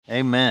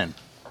Amen.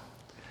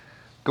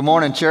 Good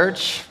morning,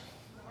 church.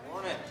 Good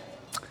morning.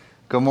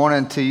 Good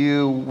morning to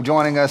you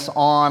joining us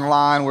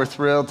online. We're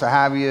thrilled to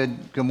have you.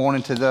 Good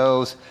morning to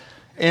those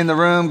in the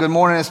room. Good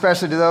morning,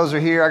 especially to those who are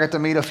here. I got to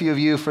meet a few of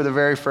you for the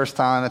very first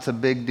time. That's a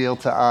big deal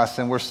to us,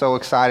 and we're so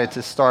excited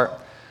to start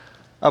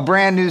a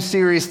brand new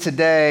series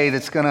today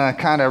that's going to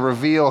kind of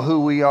reveal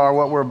who we are,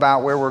 what we're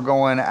about, where we're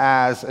going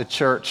as a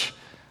church.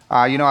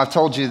 I've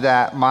told you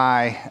that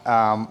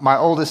my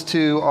oldest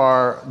two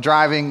are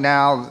driving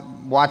now.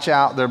 Watch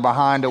out, they're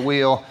behind a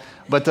wheel.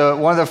 But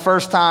one of the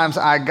first times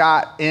I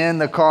got in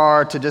the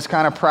car to just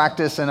kind of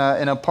practice in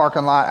a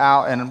parking lot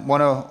out, and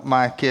one of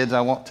my kids, I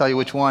won't tell you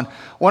which one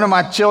of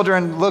my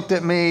children looked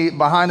at me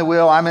behind the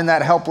wheel. I'm in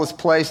that helpless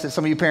place that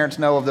some of you parents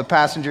know of, the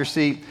passenger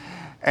seat.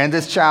 And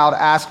this child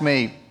asked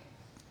me,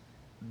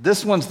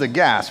 "This one's the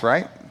gas,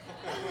 right?"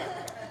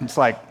 It's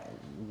like,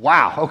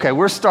 wow, okay,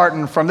 we're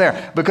starting from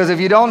there. Because if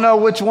you don't know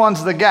which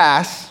one's the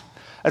gas,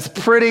 that's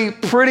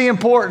pretty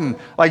important.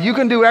 Like, you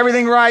can do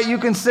everything right, you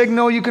can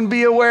signal, you can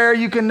be aware,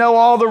 you can know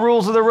all the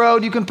rules of the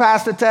road, you can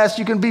pass the test,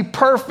 you can be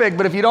perfect,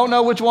 but if you don't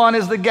know which one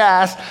is the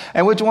gas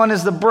and which one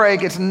is the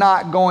brake, it's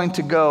not going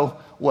to go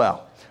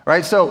well,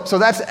 right? So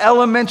that's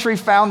elementary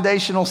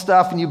foundational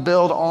stuff, and you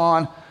build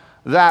on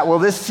that. Well,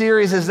 this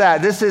series is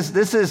that. This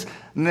is,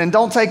 and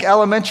don't take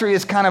elementary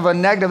as kind of a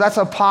negative. That's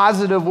a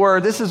positive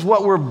word. This is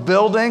what we're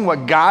building,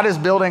 what God is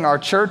building our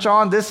church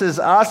on. This is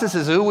us. This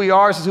is who we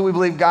are. This is who we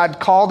believe God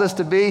called us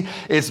to be.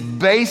 It's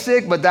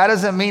basic, but that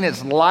doesn't mean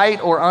it's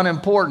light or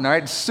unimportant,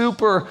 right? It's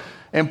super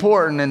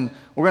important. And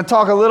we're going to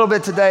talk a little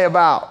bit today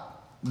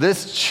about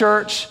this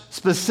church,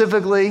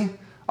 specifically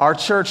our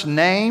church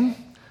name,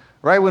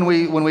 right? When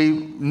we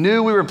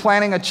knew we were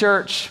planning a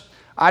church,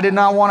 I did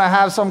not want to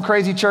have some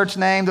crazy church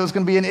name that was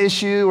going to be an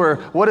issue, or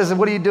what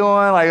are you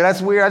doing? Like,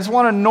 that's weird. I just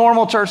want a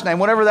normal church name,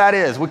 whatever that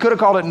is. We could have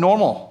called it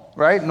Normal,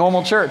 right?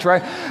 Normal Church,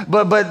 right?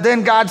 But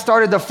then God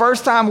started, the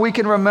first time we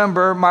can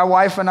remember, my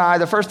wife and I,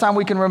 the first time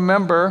we can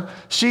remember,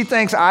 she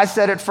thinks I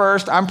said it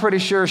first. I'm pretty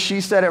sure she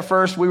said it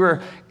first. We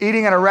were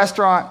eating at a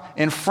restaurant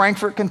in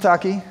Frankfort,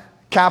 Kentucky,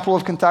 capital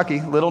of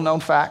Kentucky, little known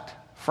fact,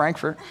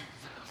 Frankfort.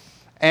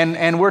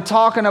 And we're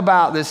talking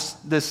about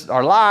this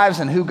our lives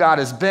and who God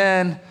has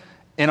been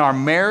in our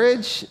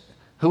marriage,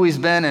 who he's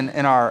been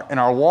in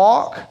our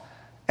walk.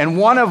 And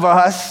one of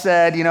us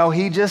said,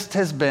 he just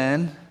has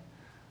been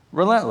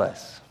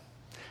relentless.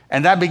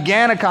 And that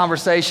began a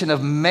conversation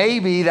of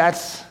maybe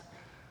that's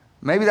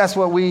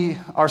what we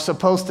are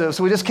supposed to.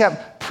 So we just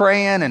kept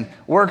praying and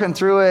working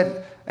through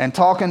it and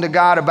talking to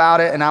God about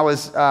it. And I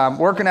was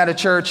working at a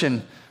church,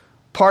 and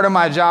part of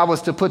my job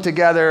was to put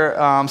together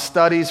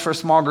studies for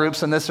small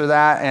groups and this or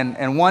that.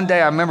 And one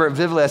day, I remember it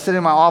vividly, I was sitting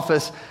in my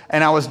office,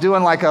 and I was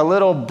doing like a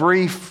little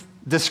brief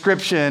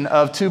description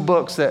of two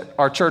books that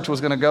our church was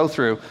going to go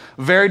through.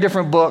 Very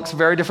different books,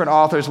 very different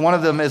authors. One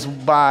of them is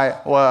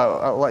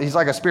he's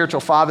like a spiritual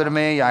father to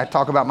me. I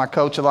talk about my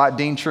coach a lot,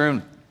 Dean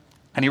Troon.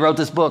 And he wrote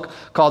this book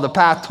called The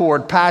Path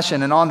Toward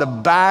Passion. And on the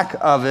back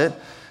of it,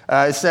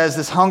 it says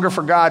this hunger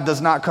for God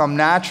does not come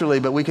naturally,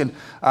 but we can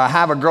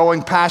have a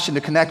growing passion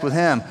to connect with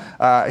him.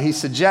 He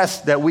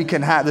suggests that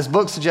this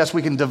book suggests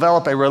we can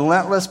develop a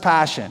relentless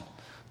passion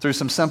through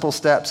some simple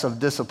steps of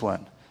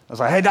discipline. I was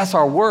like, hey, that's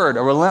our word,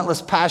 a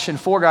relentless passion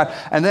for God.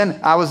 And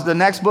then the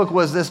next book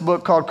was this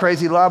book called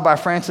Crazy Love by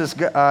Francis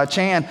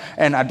Chan,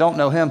 and I don't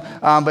know him,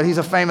 but he's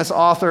a famous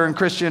author and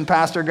Christian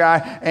pastor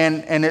guy.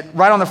 And it,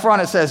 right on the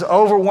front it says,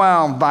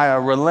 overwhelmed by a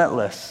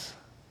relentless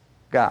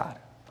God.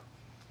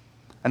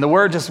 And the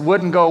word just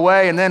wouldn't go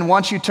away. And then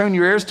once you tune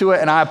your ears to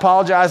it, and I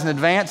apologize in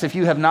advance if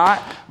you have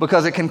not,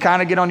 because it can kind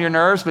of get on your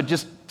nerves, but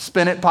just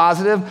spin it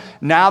positive.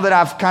 Now that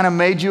I've kind of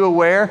made you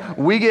aware,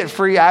 we get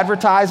free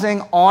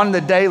advertising on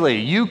the daily.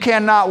 You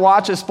cannot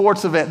watch a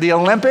sports event. The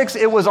Olympics,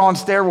 it was on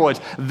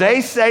steroids.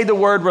 They say the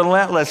word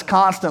relentless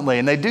constantly,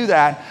 and they do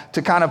that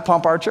to kind of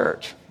pump our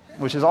church,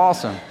 which is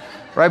awesome.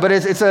 Right, but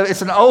it's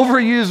an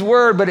overused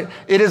word, but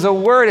it is a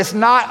word. It's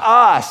not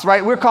us,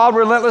 right? We're called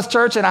Relentless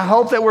Church, and I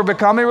hope that we're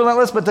becoming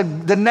relentless, but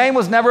the name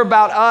was never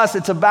about us.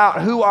 It's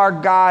about who our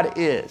God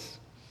is.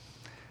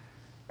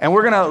 And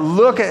we're going to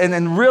look at,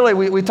 and really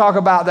we talk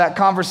about that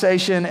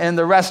conversation in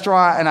the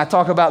restaurant, and I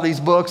talk about these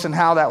books and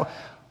how that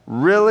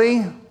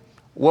really,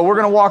 what we're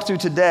going to walk through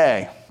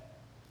today,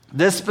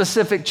 this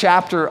specific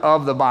chapter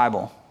of the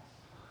Bible,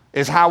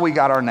 is how we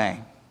got our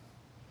name.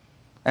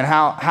 And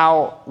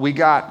how we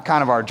got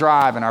kind of our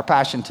drive and our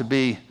passion to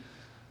be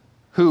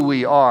who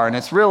we are. And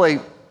it's really,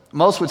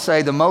 most would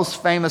say, the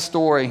most famous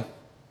story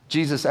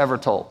Jesus ever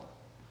told.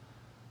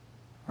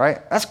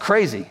 Right? That's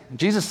crazy.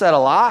 Jesus said a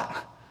lot.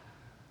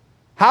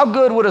 How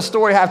good would a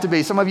story have to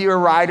be? Some of you are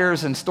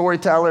writers and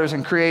storytellers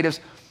and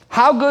creatives.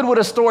 How good would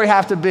a story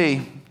have to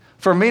be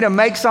for me to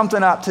make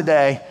something up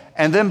today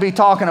and then be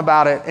talking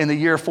about it in the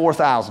year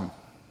 4000?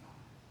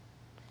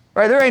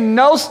 Right, there ain't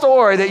no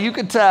story that you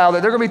could tell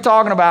that they're going to be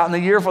talking about in the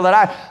year for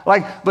that.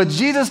 But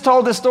Jesus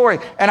told this story.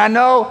 And I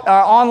know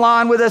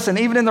online with us and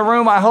even in the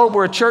room, I hope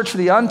we're a church for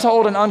the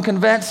untold and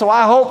unconvinced. So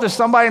I hope there's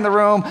somebody in the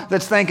room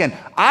that's thinking,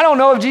 I don't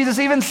know if Jesus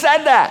even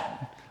said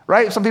that.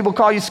 right? Some people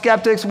call you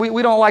skeptics.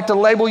 We don't like to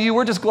label you.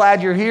 We're just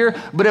glad you're here.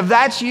 But if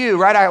that's you,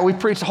 right, we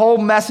preach whole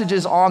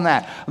messages on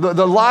that.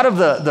 The lot of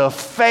the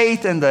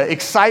faith and the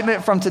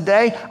excitement from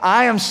today,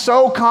 I am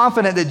so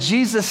confident that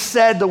Jesus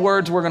said the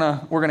words we're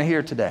gonna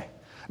hear today.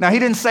 Now, he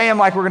didn't say them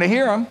like we're going to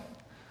hear them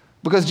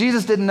because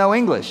Jesus didn't know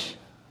English.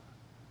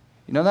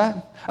 You know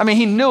that? I mean,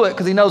 he knew it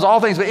because he knows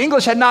all things, but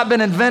English had not been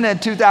invented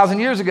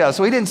 2,000 years ago,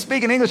 so he didn't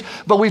speak in English,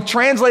 but we've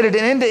translated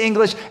it into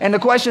English, and the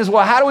question is,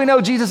 well, how do we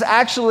know Jesus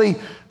actually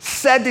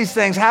said these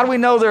things? How do we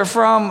know they're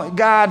from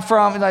God,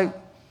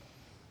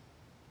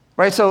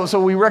 right?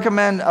 So we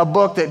recommend a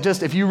book that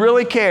just, if you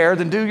really care,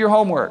 then do your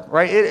homework,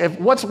 right?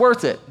 What's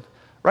worth it?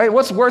 Right?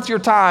 What's worth your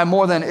time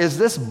more than, is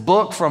this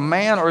book from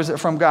man or is it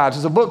from God?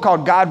 So there's a book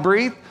called God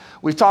Breathed.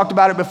 We've talked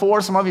about it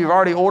before. Some of you have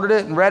already ordered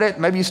it and read it.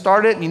 Maybe you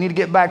started it and you need to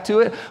get back to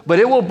it. But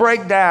it will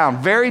break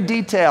down, very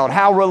detailed,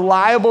 how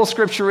reliable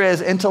Scripture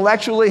is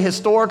intellectually,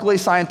 historically,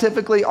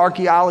 scientifically,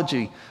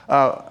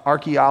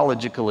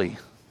 archaeologically.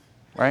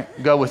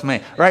 Right? Go with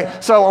me.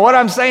 Right? So what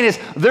I'm saying is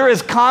there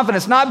is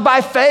confidence, not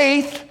by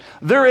faith.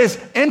 There is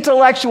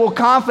intellectual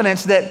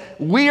confidence that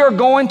we are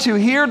going to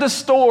hear the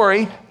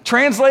story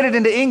translated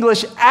into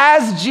English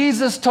as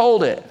Jesus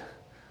told it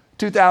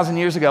 2,000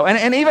 years ago.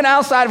 And even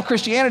outside of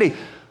Christianity,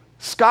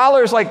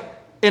 scholars, like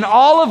in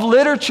all of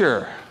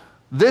literature,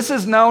 this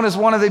is known as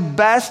one of the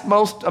best,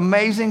 most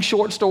amazing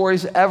short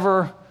stories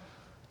ever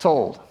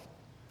told.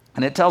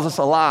 And it tells us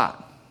a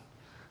lot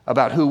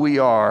about who we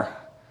are.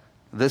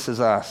 This is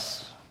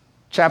us.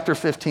 Chapter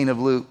 15 of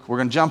Luke. We're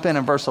going to jump in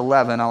verse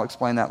 11. I'll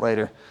explain that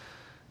later.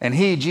 And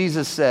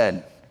Jesus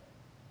said,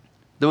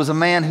 there was a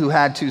man who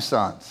had 2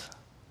 sons.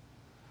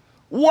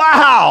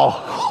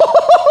 Wow!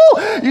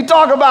 You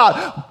talk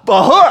about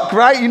a hook,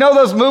 right? You know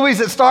those movies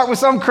that start with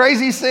some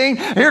crazy scene?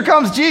 Here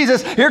comes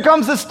Jesus. Here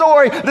comes the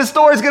story. This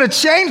story is going to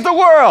change the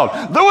world.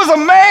 There was a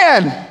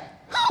man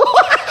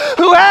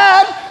who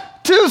had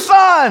 2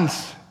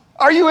 sons.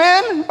 Are you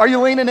in? Are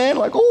you leaning in?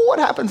 Like, oh, what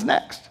happens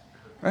next?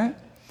 Right?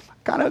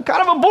 Kind of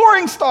a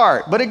boring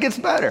start, but it gets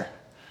better.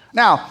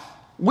 Now,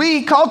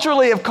 we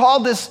culturally have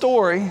called this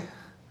story,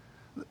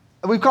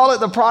 we call it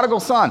the prodigal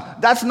son.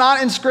 That's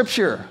not in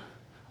Scripture.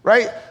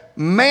 Right?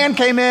 Man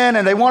came in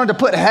and they wanted to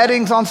put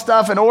headings on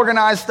stuff and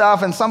organize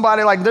stuff, and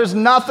somebody there's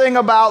nothing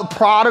about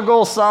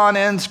prodigal son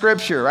in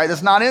Scripture, right?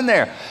 It's not in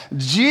there.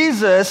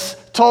 Jesus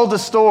told the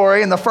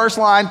story, and the first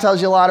line tells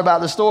you a lot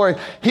about the story.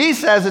 He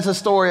says it's a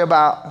story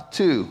about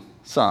 2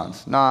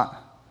 sons, not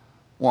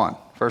 1.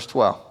 Verse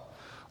 12.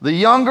 The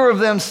younger of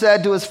them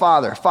said to his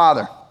father,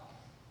 Father,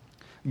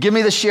 give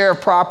me the share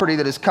of property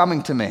that is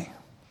coming to me.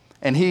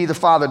 And he, the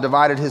father,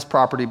 divided his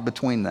property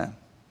between them.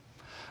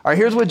 All right,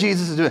 here's what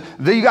Jesus is doing.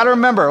 You got to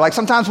remember,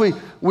 sometimes we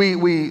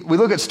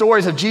look at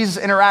stories of Jesus'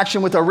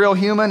 interaction with a real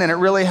human and it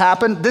really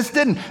happened. This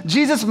didn't.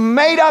 Jesus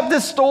made up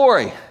this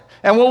story.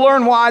 And we'll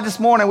learn why this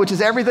morning, which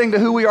is everything to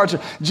who we are.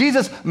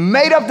 Jesus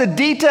made up the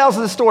details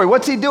of the story.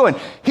 What's he doing?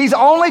 He's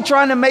only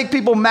trying to make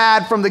people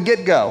mad from the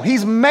get-go.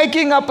 He's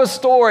making up a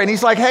story, and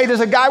he's like, hey, there's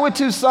a guy with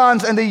 2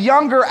 sons, and the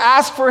younger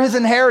asked for his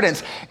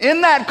inheritance.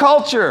 In that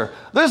culture,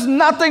 there's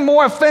nothing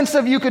more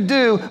offensive you could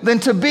do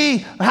than to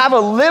have a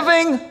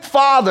living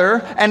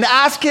father and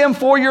ask him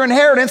for your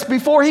inheritance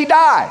before he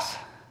dies.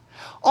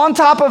 On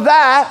top of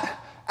that,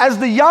 as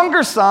the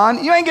younger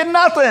son, you ain't getting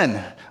nothing.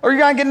 Or you're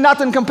going to get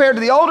nothing compared to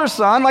the older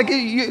son.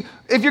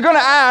 If you're going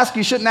to ask,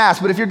 you shouldn't ask.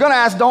 But if you're going to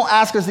ask, don't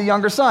ask as the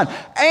younger son.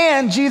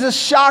 And Jesus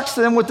shocks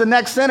them with the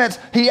next sentence.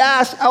 He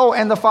asked,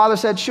 and the father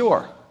said,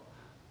 sure.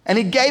 And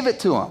he gave it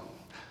to him.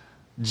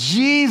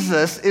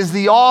 Jesus is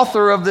the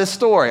author of this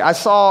story. I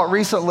saw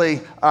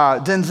recently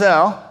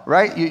Denzel,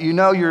 right? You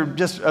know you're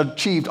just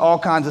achieved all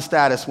kinds of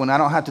status when I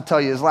don't have to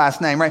tell you his last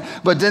name, right?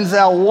 But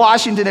Denzel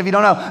Washington, if you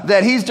don't know,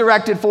 that he's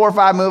directed 4 or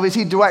 5 movies.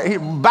 He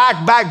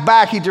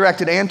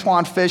directed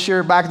Antoine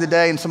Fisher back in the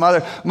day and some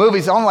other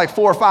movies, only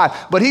 4 or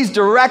 5. But he's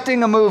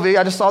directing a movie,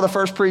 I just saw the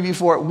first preview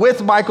for it,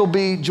 with Michael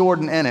B.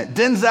 Jordan in it.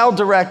 Denzel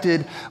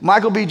directed,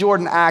 Michael B.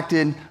 Jordan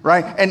acted,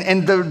 right?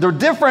 And the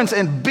difference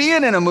in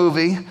being in a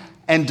movie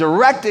and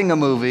directing a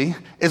movie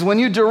is when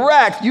you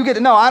direct, you get to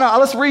know,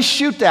 let's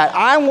reshoot that.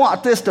 I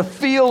want this to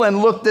feel and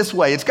look this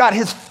way. It's got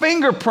his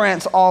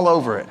fingerprints all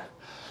over it.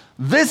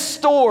 This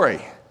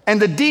story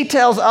and the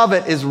details of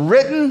it is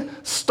written,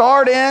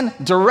 starred in,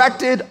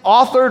 directed,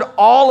 authored,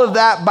 all of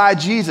that by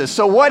Jesus.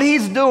 So what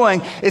he's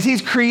doing is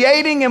he's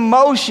creating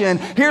emotion.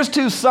 Here's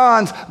 2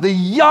 sons. The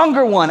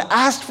younger one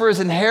asked for his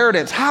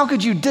inheritance. How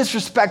could you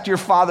disrespect your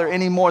father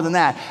any more than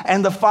that?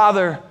 And the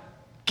father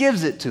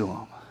gives it to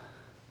him.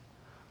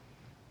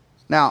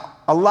 Now,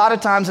 a lot of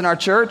times in our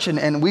church,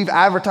 and we've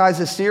advertised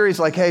this series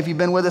hey, if you've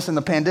been with us in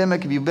the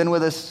pandemic, if you've been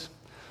with us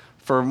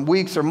for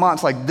weeks or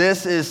months,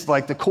 this is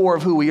the core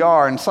of who we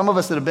are. And some of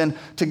us that have been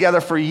together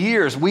for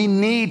years, we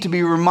need to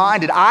be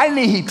reminded, I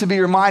need to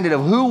be reminded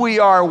of who we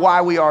are,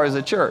 why we are as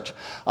a church.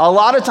 A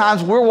lot of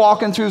times we're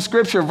walking through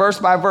Scripture verse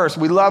by verse.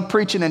 We love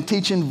preaching and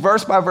teaching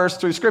verse by verse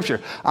through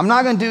Scripture. I'm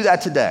not going to do that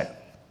today.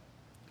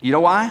 You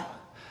know why?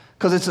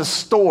 Because it's a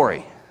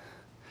story.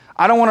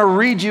 I don't want to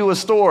read you a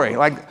story.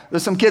 Like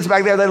there's some kids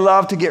back there, they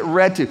love to get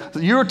read to.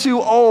 You're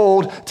too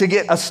old to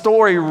get a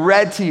story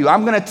read to you.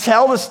 I'm going to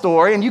tell the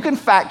story, and you can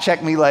fact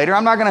check me later.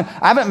 I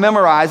haven't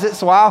memorized it,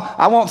 so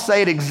I won't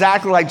say it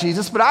exactly like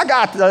Jesus, but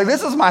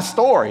this is my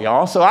story,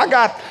 y'all. So I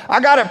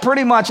got it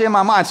pretty much in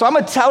my mind. So I'm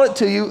going to tell it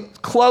to you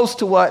close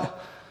to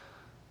what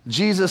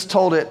Jesus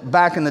told it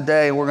back in the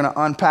day, and we're going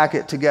to unpack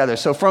it together.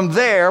 So from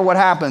there, what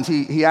happens?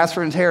 He asks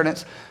for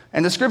inheritance,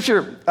 and the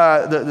scripture,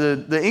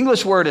 the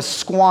English word is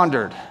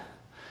squandered.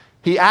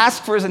 He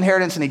asks for his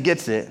inheritance and he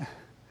gets it,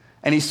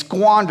 and he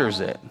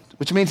squanders it,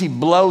 which means he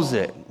blows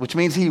it, which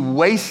means he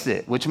wastes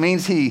it, which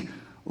means he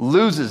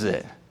loses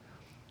it.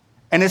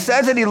 And it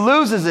says that he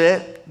loses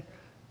it,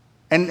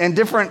 and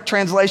different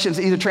translations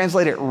either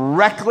translate it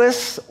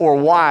reckless or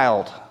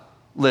wild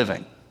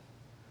living.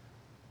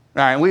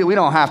 All right, we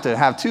don't have to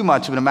have too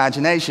much of an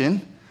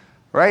imagination,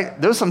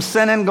 right? There's some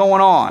sinning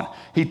going on.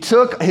 He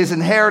took his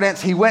inheritance,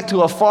 he went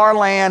to a far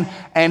land,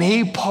 and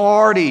he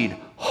partied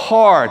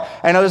hard.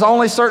 And there's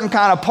only certain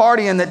kind of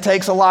partying that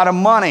takes a lot of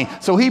money.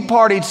 So he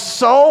partied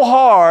so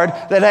hard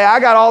that, hey,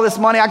 I got all this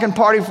money, I can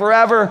party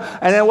forever.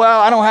 And then,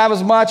 well, I don't have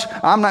as much.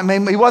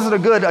 He wasn't a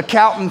good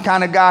accountant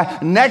kind of guy.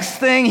 Next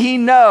thing he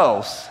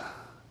knows,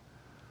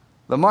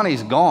 the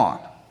money's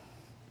gone.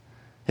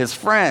 His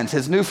friends,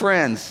 his new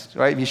friends,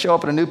 right? If you show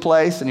up at a new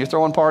place and you're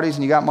throwing parties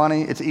and you got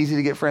money, it's easy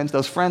to get friends.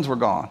 Those friends were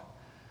gone.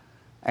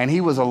 And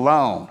he was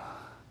alone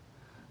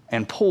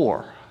and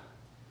poor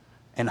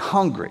and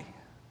hungry.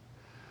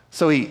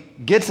 So he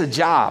gets a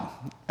job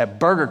at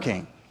Burger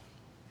King.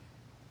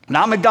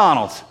 Not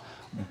McDonald's,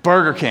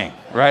 Burger King,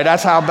 right?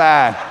 That's how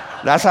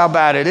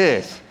bad it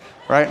is.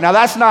 Right? Now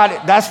that's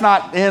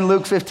not in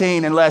Luke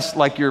 15 unless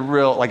like you're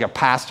real like a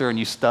pastor and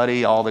you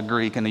study all the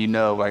Greek and you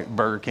know like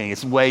Burger King.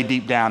 It's way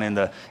deep down in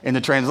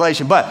the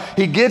translation. But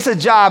he gets a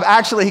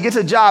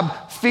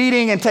job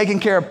feeding and taking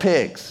care of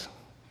pigs.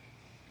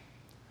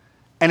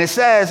 And it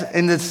says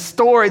in the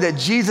story that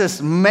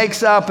Jesus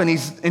makes up and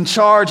he's in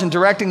charge and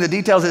directing the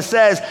details, it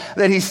says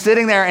that he's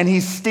sitting there and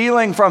he's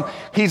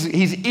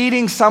he's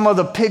eating some of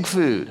the pig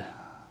food.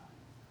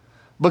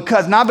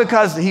 Not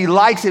because he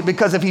likes it,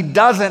 because if he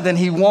doesn't, then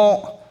he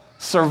won't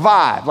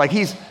survive. Like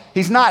he's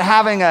not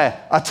having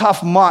a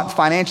tough month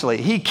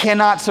financially. He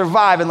cannot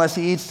survive unless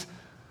he eats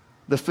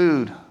the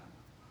food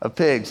of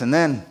pigs. And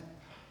then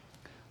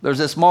there's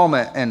this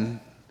moment, and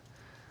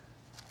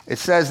it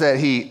says that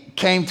he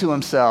came to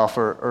himself,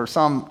 or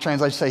some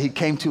translations say he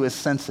came to his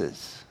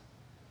senses.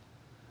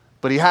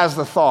 But he has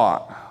the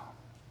thought,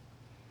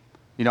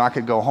 I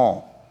could go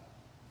home.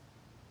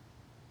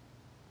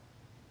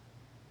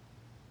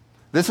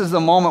 This is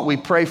the moment we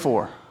pray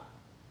for.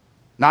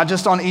 Not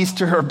just on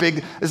Easter or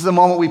this is the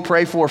moment we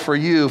pray for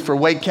you, for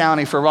Wake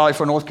County, for Raleigh,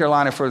 for North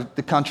Carolina, for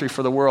the country,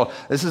 for the world.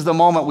 This is the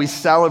moment we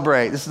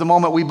celebrate. This is the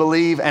moment we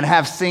believe and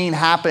have seen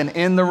happen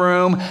in the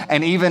room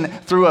and even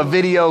through a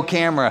video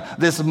camera.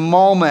 This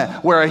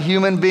moment where a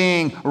human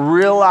being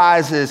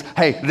realizes,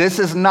 hey, this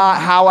is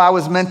not how I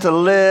was meant to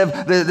live.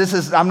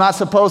 I'm not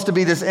supposed to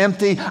be this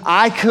empty.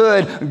 I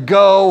could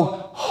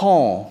go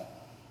home.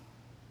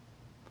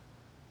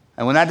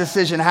 And when that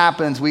decision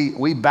happens,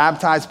 we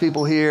baptize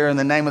people here in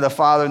the name of the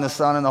Father and the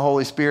Son and the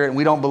Holy Spirit. And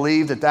we don't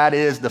believe that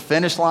is the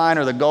finish line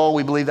or the goal.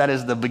 We believe that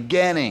is the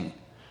beginning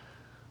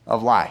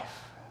of life.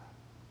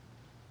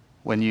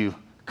 When you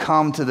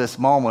come to this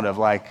moment of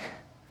like,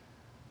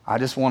 I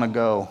just want to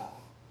go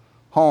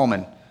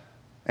home.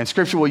 And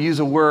Scripture will use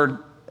a word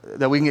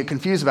that we can get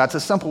confused about. It's a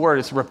simple word.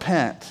 It's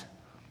repent.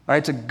 Right?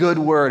 It's a good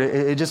word.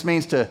 It just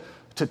means to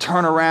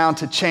turn around,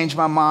 to change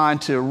my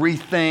mind, to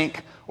rethink,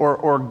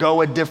 or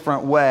go a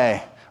different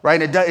way,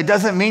 right? It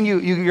doesn't mean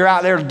you're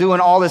out there doing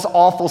all this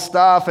awful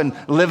stuff and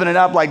living it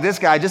up like this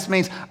guy. It just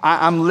means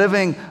I'm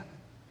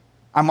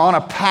on a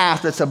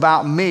path that's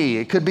about me.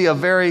 It could be a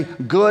very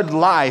good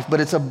life,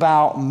 but it's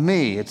about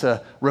me. It's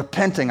a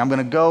repenting. I'm going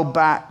to go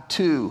back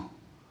to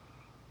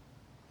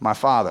my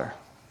Father.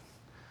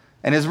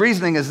 And his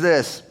reasoning is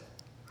this.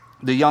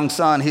 The young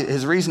son,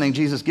 his reasoning,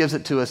 Jesus gives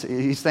it to us.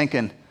 He's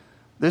thinking,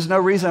 there's no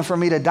reason for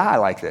me to die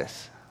like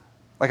this.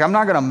 Like, I'm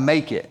not going to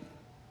make it.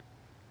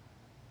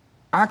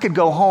 I could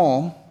go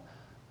home.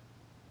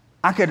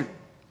 I could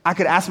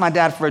ask my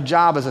dad for a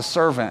job as a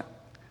servant,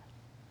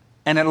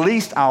 and at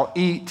least I'll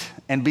eat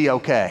and be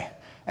okay.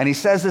 And he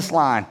says this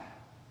line,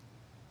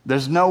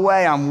 there's no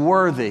way I'm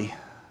worthy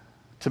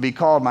to be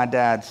called my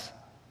dad's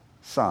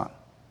son,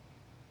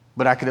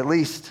 but I could at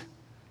least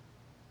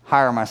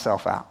hire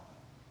myself out.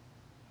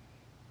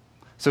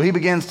 So he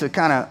begins to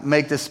kind of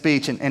make this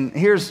speech, and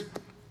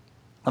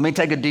let me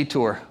take a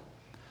detour.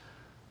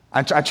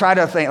 I try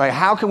to think, like,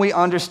 how can we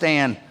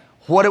understand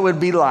what it would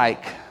be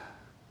like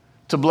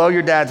to blow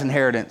your dad's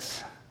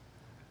inheritance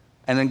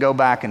and then go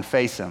back and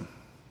face him,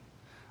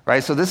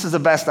 right? So this is the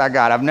best I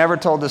got. I've never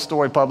told this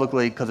story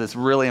publicly because it's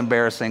really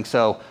embarrassing,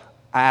 so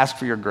I ask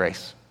for your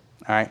grace,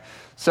 all right?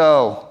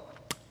 So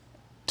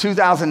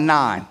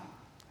 2009,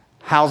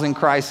 housing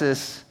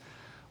crisis.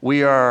 we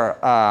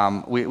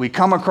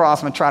come across,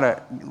 I'm going to try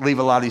to leave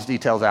a lot of these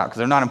details out because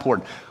they're not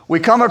important. We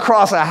come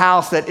across a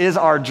house that is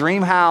our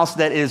dream house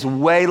that is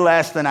way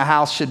less than a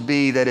house should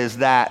be that is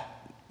that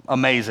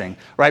amazing,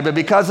 right? But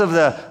because of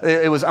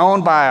it was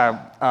owned by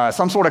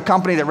some sort of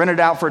company that rented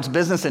out for its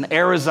business in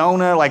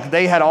Arizona. Like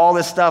they had all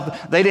this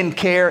stuff. They didn't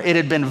care. It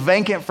had been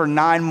vacant for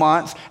 9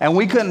 months, and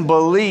we couldn't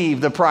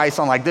believe the price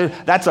on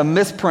that's a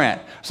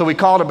misprint. So we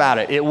called about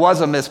it. It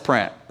was a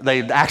misprint.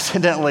 They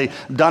accidentally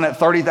done it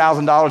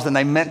 $30,000 and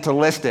they meant to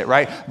list it,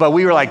 right? But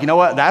we were like, you know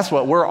what? That's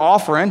what we're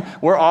offering.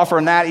 We're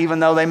offering that even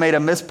though they made a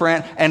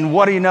misprint. And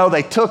what do you know?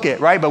 They took it,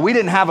 right? But we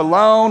didn't have a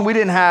loan.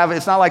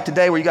 It's not like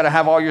today where you got to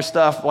have all your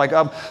stuff like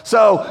up.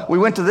 So we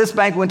went to this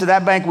bank, went to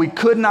that bank. We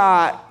couldn't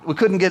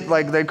get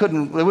they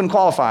wouldn't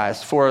qualify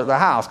us for the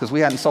house because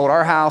we hadn't sold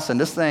our house. And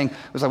this thing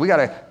was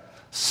like,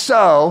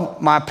 So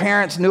my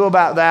parents knew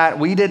about that.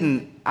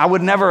 I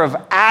would never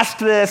have asked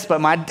this, but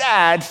my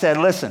dad said,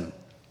 listen,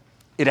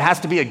 it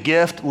has to be a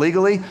gift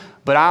legally,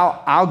 but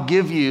I'll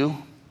give you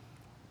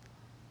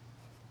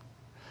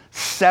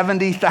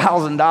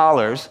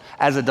 $70,000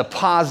 as a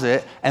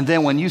deposit, and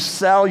then when you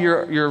sell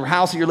your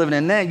house that you're living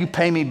in then, you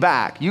pay me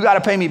back. You got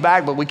to pay me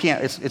back, but we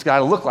can't, it's got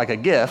to look like a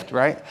gift,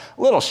 right?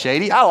 A little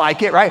shady. I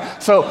like it,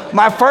 right? So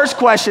my first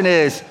question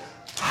is,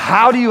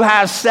 how do you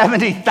have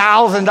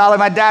 $70,000?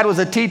 My dad was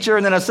a teacher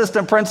and then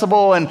assistant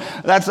principal, and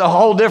that's a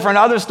whole different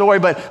other story,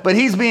 but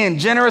he's being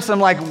generous. I'm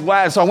like,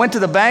 wow. So I went to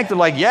the bank. They're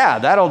like, yeah,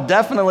 that'll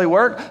definitely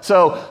work.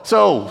 So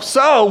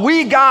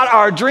we got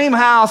our dream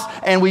house,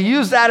 and we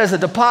used that as a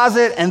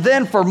deposit, and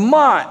then for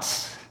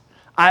months,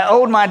 I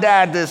owed my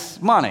dad this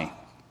money.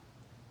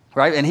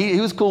 Right? And he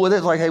was cool with it.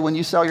 It's like, hey, when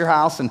you sell your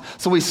house. And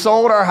so we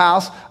sold our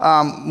house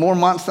more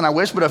months than I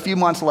wish, but a few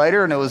months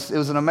later, and it was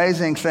an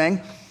amazing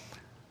thing.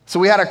 So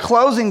we had a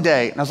closing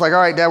date. And I was like, all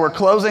right, Dad, we're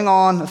closing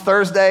on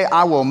Thursday.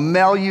 I will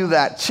mail you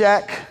that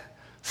check,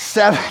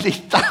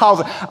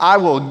 $70,000. I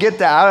will get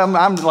that.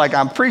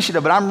 I'm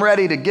appreciative, but I'm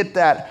ready to get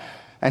that.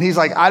 And he's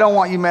like, I don't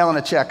want you mailing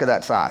a check of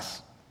that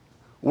size.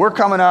 We're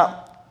coming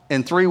up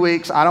in 3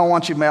 weeks. I don't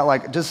want you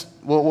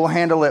we'll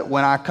handle it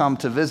when I come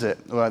to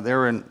visit. They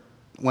were in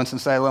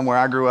Winston-Salem, where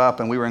I grew up,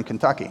 and we were in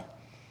Kentucky.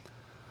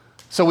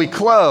 So we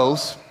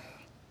close,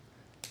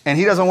 and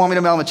he doesn't want me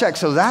to mail him a check.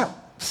 So that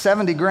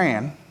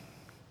 $70,000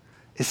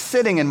 is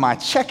sitting in my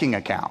checking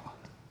account.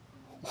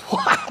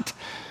 What?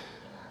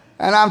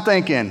 And I'm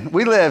thinking,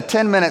 we live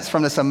 10 minutes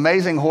from this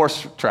amazing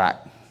horse track.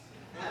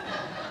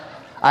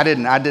 I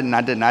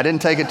didn't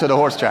take it to the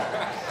horse track.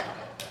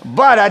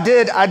 But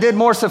I did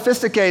more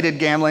sophisticated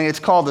gambling. It's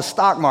called the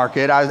stock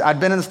market. I'd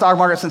been in the stock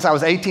market since I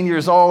was 18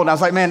 years old, and I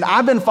was like, man,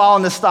 I've been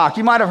following this stock.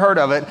 You might have heard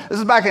of it. This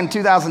is back in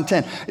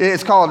 2010.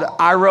 It's called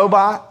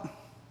iRobot.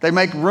 They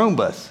make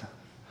Roombas.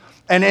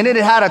 And it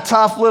had a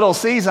tough little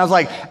season. I was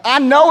like, I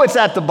know it's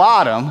at the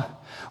bottom.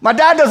 My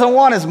dad doesn't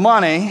want his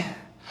money.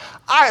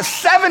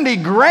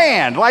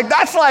 $70,000, like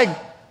that's like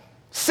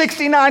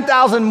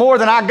 $69,000 more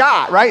than I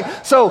got,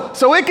 right? So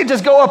it could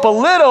just go up a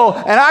little,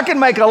 and I can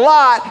make a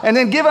lot, and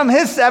then give him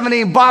his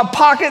 70,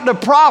 pocket the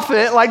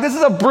profit. Like this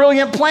is a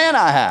brilliant plan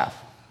I have.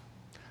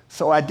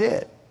 So I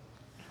did.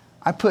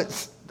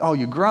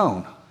 You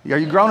groan. Are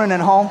you groaning at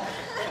home?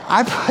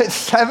 I put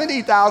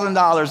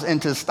 $70,000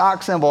 into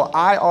stock symbol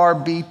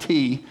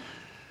IRBT,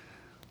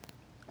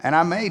 and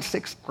I made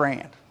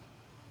 $6,000.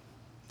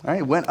 Right?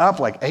 It went up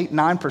like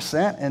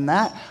 8-9% in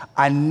that.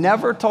 I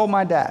never told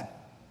my dad.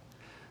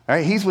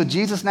 Right? He's with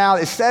Jesus now.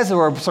 It says that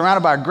we're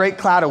surrounded by a great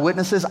cloud of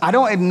witnesses. I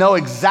don't even know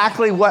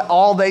exactly what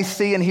all they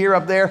see and hear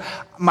up there.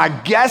 My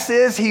guess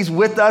is he's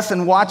with us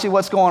and watching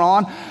what's going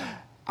on.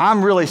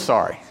 I'm really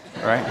sorry,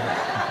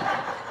 right?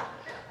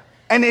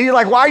 And you're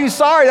like, why are you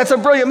sorry? That's a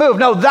brilliant move.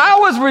 No, that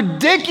was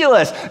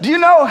ridiculous. Do you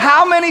know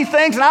how many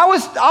things? And I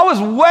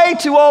was way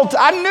too old.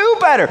 I knew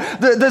better.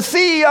 The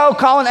CEO,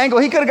 Colin Angle,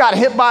 he could have got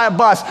hit by a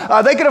bus.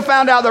 They could have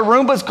found out that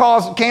Roombas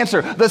cause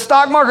cancer. The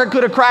stock market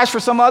could have crashed for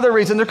some other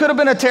reason. There could have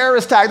been a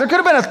terrorist attack. There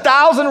could have been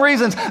 1,000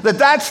 reasons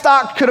that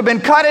stock could have been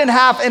cut in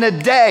half in a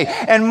day.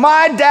 And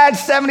my dad's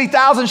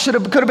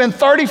 $70,000 could have been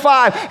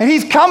 35. And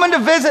he's coming to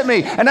visit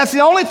me. And that's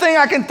the only thing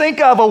I can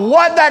think of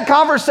what that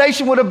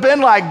conversation would have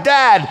been like.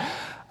 Dad,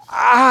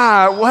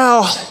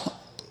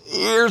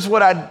 here's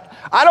what I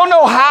don't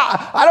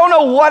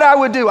know what I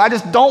would do. I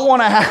just don't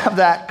want to have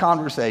that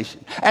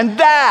conversation. And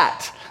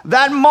that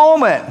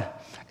moment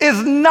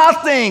is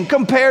nothing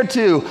compared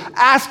to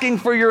asking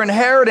for your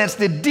inheritance,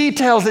 the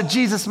details that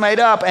Jesus made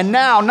up, and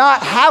now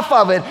not half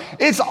of it,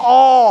 it's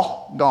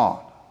all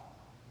gone.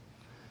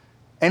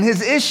 And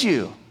his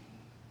issue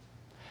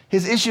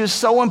is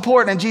so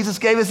important, and Jesus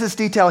gave us this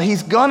detail.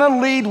 He's gonna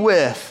lead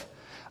with,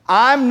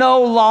 I'm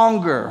no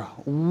longer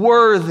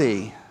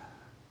worthy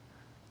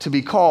to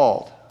be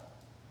called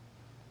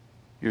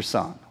your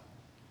son.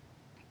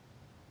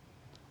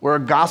 We're a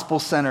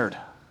gospel-centered,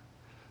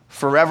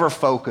 forever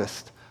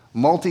focused,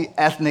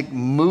 multi-ethnic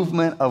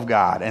movement of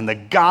God. And the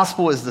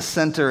gospel is the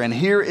center. And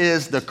here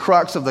is the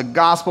crux of the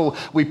gospel.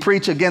 We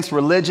preach against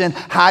religion.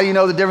 How do you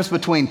know the difference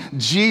between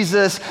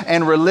Jesus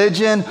and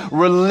religion?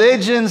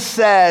 Religion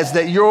says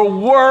that your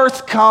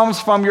worth comes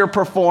from your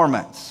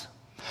performance.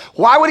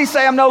 Why would he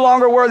say, I'm no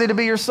longer worthy to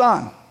be your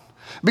son?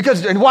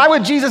 And why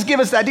would Jesus give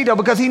us that detail?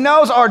 Because he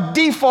knows our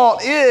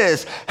default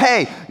is,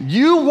 hey,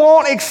 you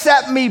won't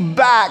accept me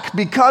back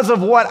because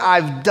of what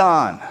I've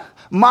done.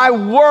 My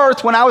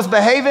worth, when I was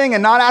behaving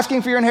and not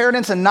asking for your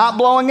inheritance and not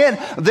blowing it,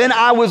 then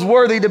I was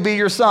worthy to be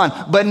your son.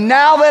 But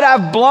now that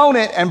I've blown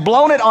it and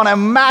blown it on a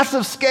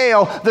massive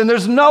scale, then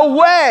there's no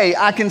way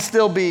I can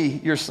still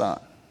be your son.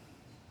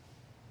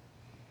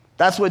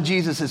 That's what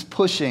Jesus is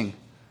pushing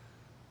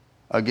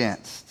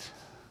against.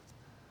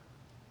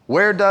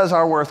 Where does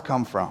our worth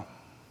come from?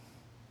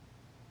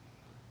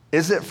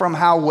 Is it from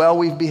how well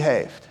we've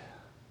behaved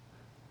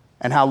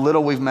and how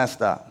little we've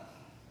messed up?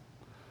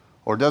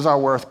 Or does our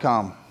worth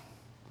come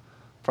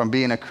from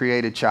being a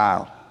created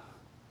child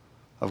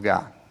of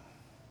God?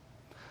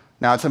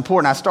 Now, it's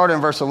important. I started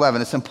in verse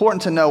 11. It's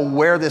important to know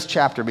where this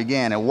chapter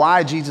began and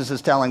why Jesus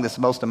is telling this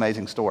most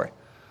amazing story.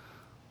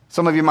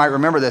 Some of you might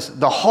remember this.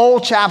 The whole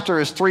chapter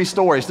is 3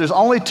 stories. There's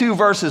only 2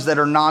 verses that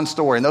are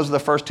non-story, and those are the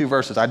first 2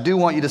 verses. I do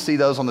want you to see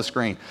those on the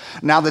screen.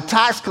 Now, the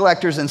tax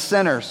collectors and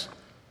sinners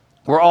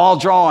were all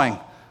drawing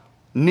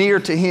near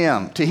to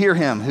him, to hear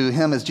him, who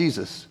him is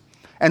Jesus.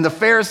 And the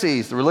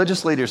Pharisees, the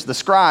religious leaders, the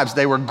scribes,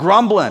 they were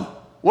grumbling.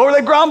 What were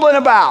they grumbling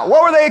about?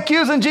 What were they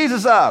accusing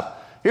Jesus of?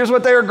 Here's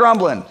what they were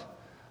grumbling.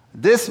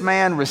 This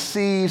man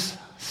receives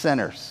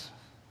sinners.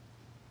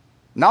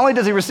 Not only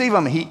does he receive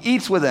them, he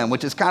eats with them,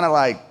 which is kind of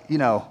like,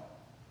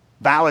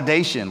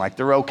 validation, like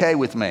they're okay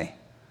with me.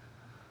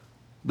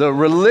 The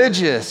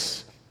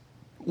religious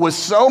was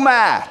so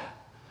mad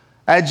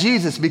at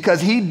Jesus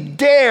because he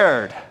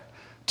dared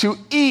to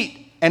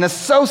eat and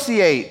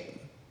associate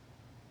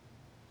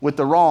with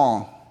the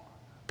wrong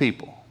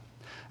people.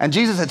 And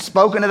Jesus had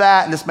spoken to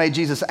that, and this made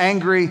Jesus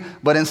angry.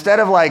 But instead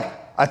of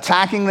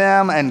attacking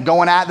them and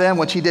going at them,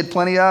 which he did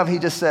plenty of, he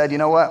just said, you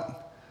know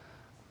what?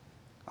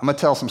 I'm going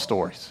to tell some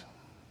stories.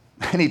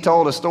 And he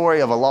told a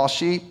story of a lost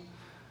sheep.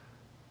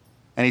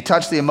 And he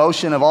touched the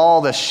emotion of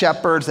all the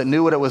shepherds that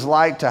knew what it was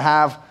like to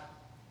have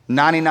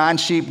 99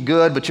 sheep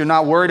good, but you're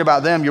not worried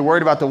about them. You're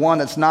worried about the one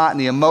that's not, and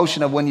the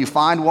emotion of when you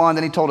find one.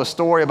 Then he told a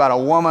story about a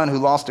woman who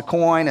lost a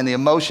coin, and the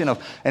emotion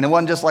of, and it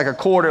wasn't just like a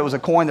quarter, it was a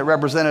coin that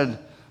represented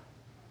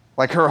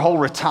like her whole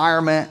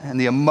retirement and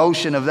the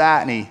emotion of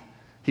that. And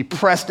he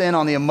pressed in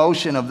on the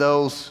emotion of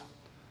those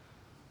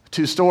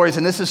 2 stories.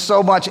 And this is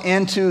so much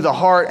into the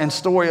heart and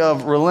story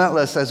of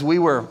Relentless as we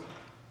were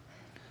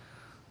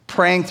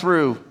praying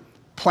through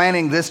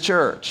planning this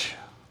church.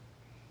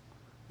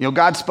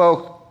 God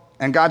spoke,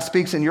 and God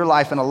speaks in your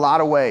life in a lot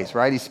of ways,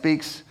 right? He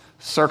speaks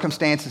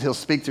circumstances. He'll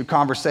speak through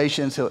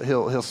conversations.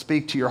 He'll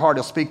speak to your heart.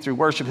 He'll speak through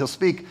worship. He'll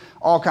speak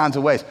all kinds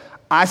of ways.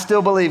 I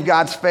still believe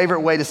God's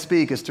favorite way to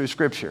speak is through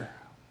Scripture.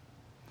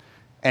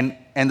 And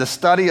the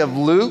study of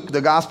Luke,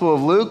 the Gospel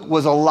of Luke,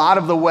 was a lot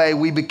of the way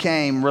we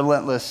became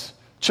Relentless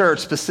Church,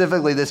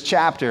 specifically this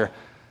chapter.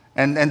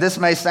 And this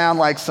may sound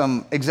like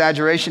some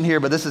exaggeration here,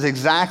 but this is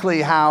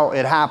exactly how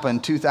it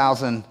happened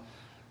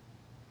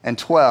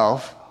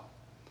 2012.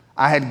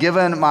 I had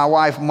given my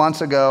wife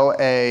months ago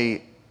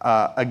a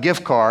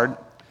gift card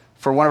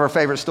for one of her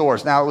favorite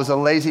stores. Now, it was a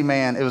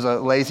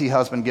Lazy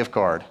Husband gift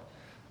card.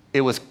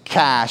 It was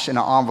cash in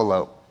an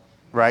envelope,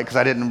 right? Because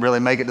I didn't really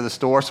make it to the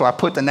store. So I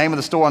put the name of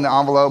the store on the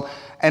envelope,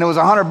 and it was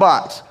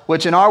 $100,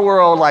 which in our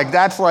world,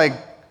 that's like,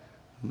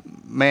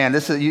 man,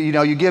 this is,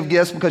 you give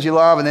gifts because you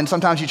love, and then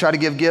sometimes you try to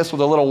give gifts with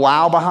a little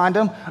wow behind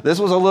them. This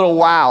was a little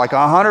wow, like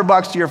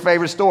 $100 to your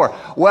favorite store.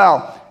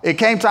 Well, it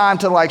came time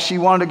to she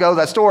wanted to go to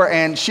that store,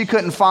 and she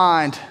couldn't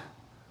find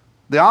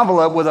the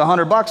envelope with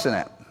 $100 in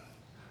it.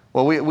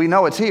 Well, we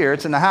know it's here.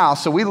 It's in the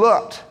house. So we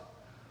looked.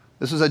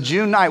 This was a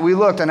June night. We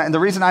looked, and the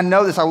reason I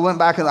know this, I went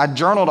back and I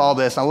journaled all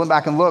this. I went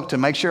back and looked to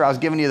make sure I was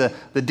giving you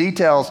the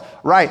details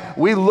right.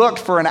 We looked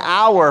for an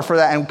hour for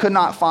that and could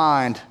not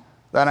find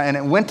that, and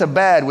it went to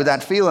bed with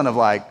that feeling of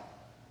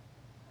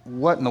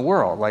what in the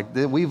world?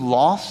 We've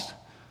lost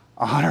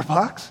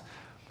 $100?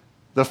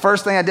 The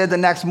first thing I did the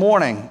next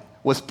morning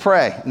was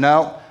pray.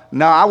 No,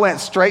 I went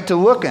straight to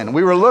looking.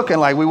 We were looking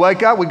we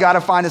wake up, we got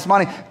to find this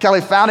money. Kelly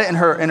found it in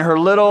her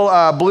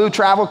little blue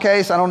travel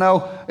case. I don't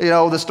know,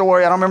 the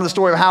story. I don't remember the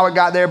story of how it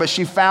got there, but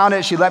she found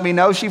it. She let me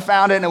know she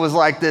found it, and it was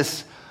like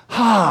this,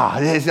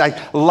 it's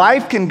like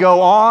life can go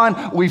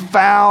on. We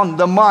found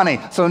the money.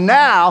 So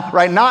now,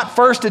 right, not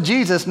first to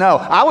Jesus. No,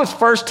 I was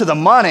first to the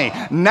money.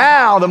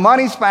 Now the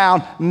money's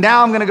found.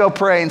 Now I'm going to go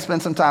pray and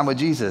spend some time with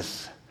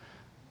Jesus.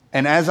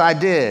 And as I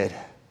did,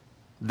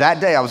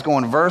 that day I was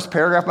going verse,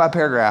 paragraph by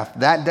paragraph.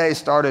 That day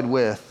started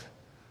with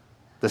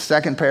the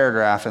second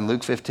paragraph in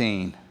Luke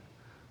 15.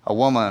 A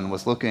woman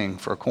was looking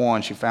for a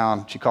coin. She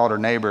called her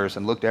neighbors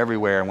and looked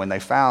everywhere. And when they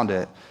found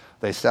it,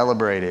 they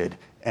celebrated.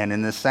 And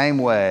in the same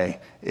way,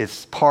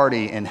 it's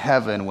party in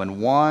heaven when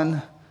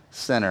one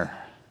sinner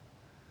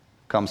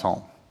comes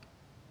home.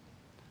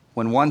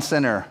 When one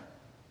sinner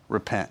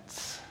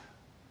repents.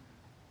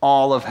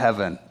 All of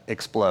heaven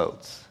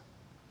explodes.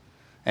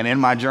 And in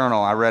my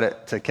journal, I read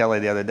it to Kelly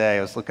the other day.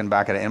 I was looking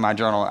back at it. In my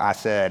journal, I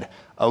said,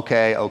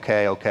 okay,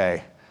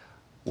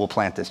 we'll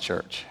plant this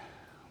church.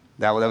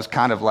 That was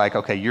kind of like,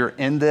 okay, you're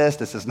in this.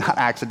 This is not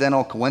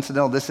accidental,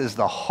 coincidental. This is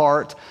the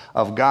heart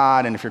of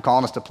God. And if you're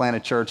calling us to plant a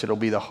church, it'll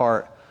be the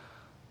heart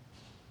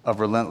of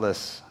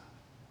Relentless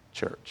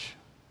Church.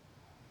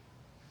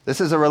 This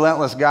is a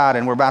relentless God,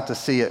 and we're about to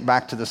see it.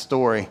 Back to the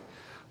story.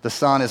 The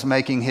son is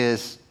making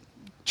his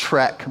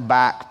trek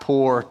back,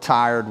 poor,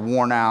 tired,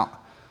 worn out,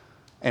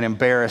 and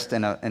embarrassed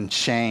and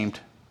shamed.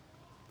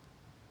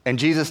 And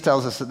Jesus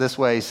tells us it this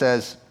way. He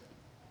says,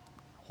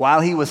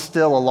 while he was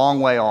still a long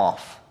way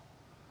off,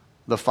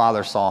 the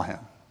Father saw him.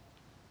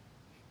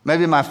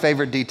 Maybe my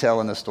favorite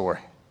detail in the story.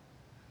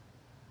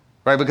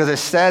 Right? Because it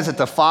says that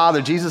the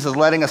Father, Jesus is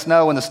letting us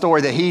know in the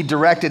story that he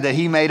directed, that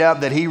he made up,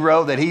 that he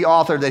wrote, that he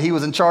authored, that he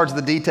was in charge of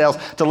the details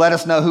to let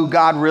us know who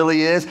God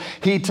really is.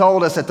 He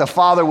told us that the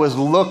Father was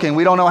looking.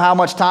 We don't know how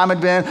much time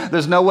had been.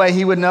 There's no way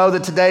he would know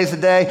that today's the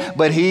day,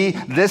 but he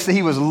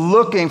was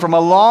looking from a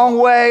long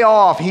way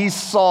off. He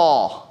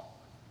saw.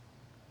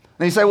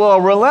 And you say, well,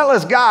 a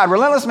relentless God,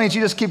 relentless means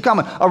you just keep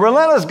coming. A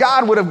relentless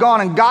God would have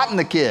gone and gotten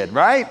the kid,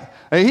 right?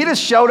 He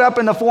just showed up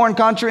in the foreign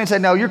country and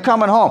said, no, you're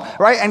coming home,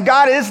 right? And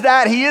God is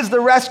that. He is the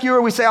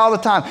rescuer, we say all the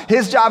time.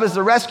 His job is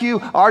to rescue.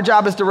 Our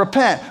job is to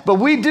repent. But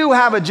we do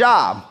have a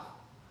job,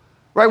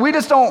 right? We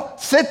just don't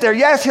sit there.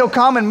 Yes, he'll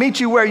come and meet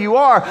you where you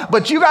are,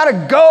 but you got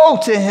to go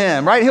to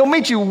him, right? He'll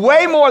meet you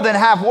way more than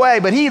halfway,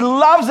 but he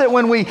loves it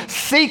when we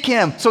seek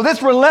him. So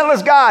this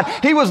relentless God,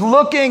 he was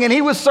looking and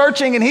he was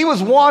searching and he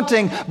was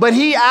wanting, but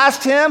he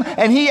asked him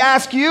and he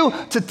asked you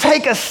to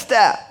take a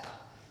step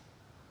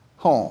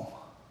home.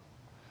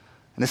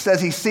 And it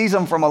says he sees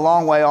him from a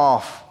long way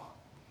off,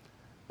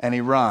 and he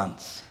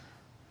runs.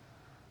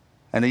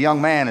 And the young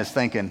man is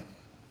thinking,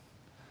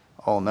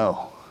 oh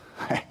no,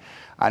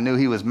 I knew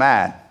he was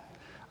mad.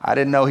 I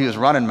didn't know he was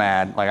running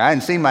mad. Like, I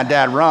hadn't seen my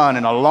dad run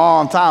in a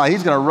long time. Like,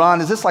 he's going to run.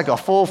 Is this like a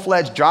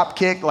full-fledged drop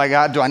kick?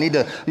 Like, do I need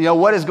to,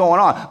 what is going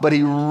on? But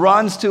he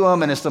runs to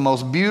him, and it's the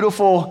most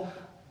beautiful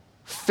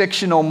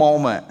fictional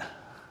moment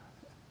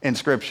in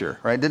Scripture,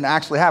 right? It didn't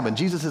actually happen.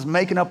 Jesus is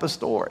making up a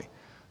story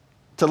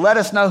to let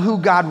us know who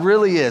God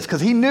really is,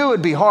 because he knew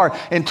it'd be hard.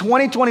 In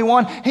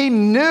 2021, he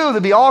knew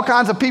there'd be all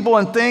kinds of people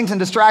and things and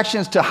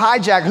distractions to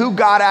hijack who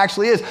God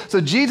actually is.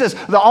 So Jesus,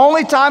 the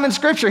only time in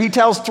Scripture, he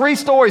tells 3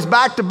 stories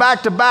back to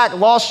back to back: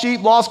 lost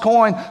sheep, lost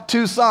coin,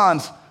 2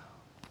 sons.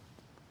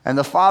 And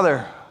the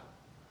Father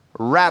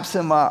wraps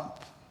him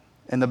up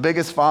in the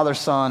biggest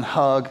father-son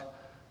hug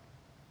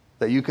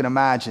that you can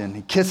imagine.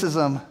 He kisses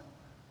him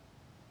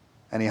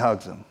and he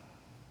hugs him.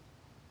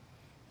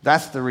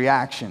 That's the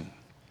reaction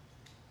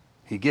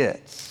he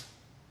gets.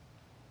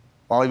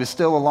 While he was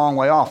still a long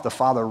way off, the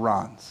Father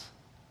runs.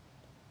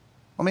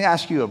 Let me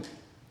ask you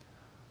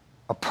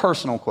a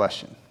personal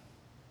question.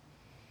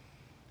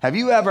 Have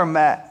you ever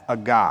met a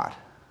God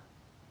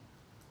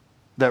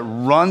that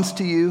runs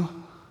to you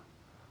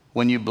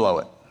when you blow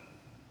it?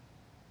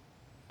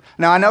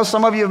 Now, I know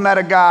some of you have met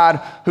a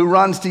God who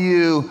runs to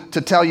you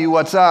to tell you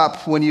what's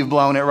up when you've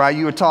blown it, right?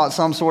 You were taught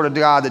some sort of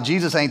God that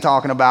Jesus ain't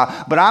talking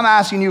about. But I'm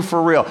asking you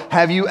for real.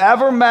 Have you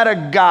ever met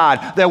a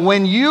God that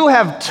when you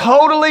have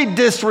totally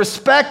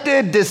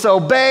disrespected,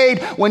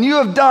 disobeyed, when you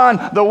have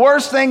done the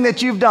worst thing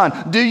that you've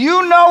done, do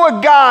you know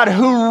a God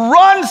who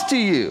runs to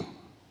you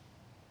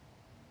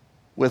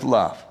with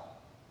love?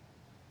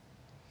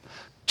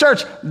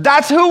 Church,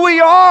 that's who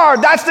we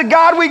are. That's the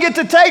God we get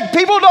to take.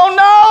 People don't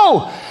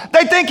know.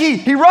 They think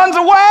he runs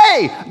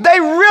away. They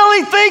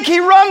really think he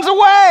runs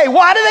away.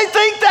 Why do they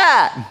think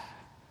that?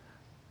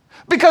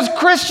 Because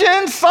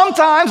Christians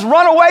sometimes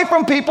run away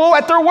from people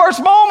at their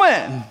worst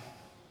moment.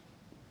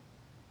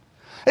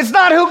 It's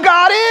not who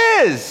God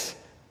is.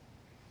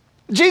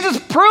 Jesus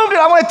proved it.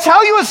 I want to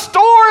tell you a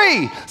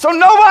story so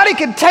nobody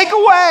can take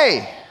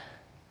away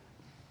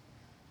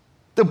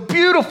the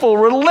beautiful,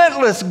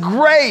 relentless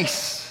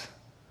grace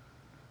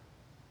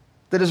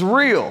that is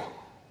real.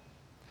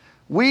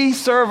 We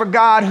serve a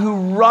God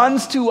who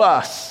runs to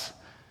us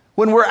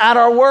when we're at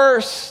our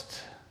worst.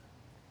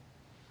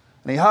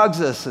 And he hugs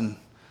us, and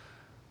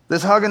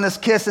this hug and this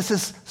kiss, this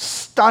is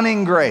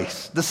stunning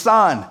grace. The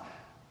Son.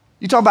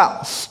 You talk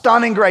about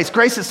stunning grace.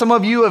 Grace that some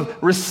of you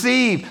have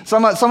received.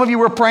 Some of you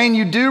were praying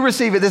you do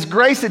receive it. This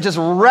grace that just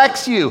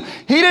wrecks you.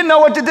 He didn't know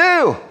what to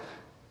do.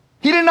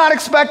 He did not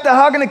expect the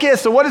hug and the kiss.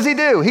 So what does he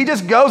do? He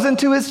just goes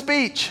into his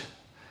speech.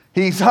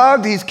 He's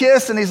hugged, he's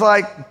kissed, and he's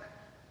like,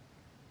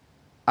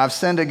 I've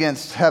sinned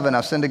against heaven.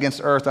 I've sinned against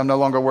earth. I'm no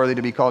longer worthy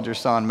to be called your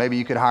son. Maybe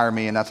you could hire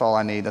me, and that's all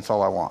I need. That's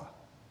all I want.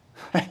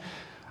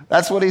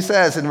 That's what he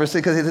says. And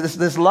because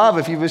this love,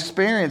 if you've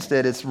experienced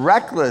it, it's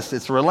reckless.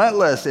 It's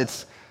relentless.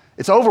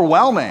 It's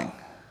overwhelming.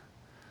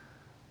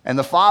 And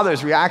the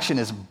Father's reaction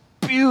is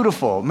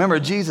beautiful. Remember,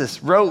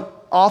 Jesus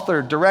wrote,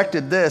 authored,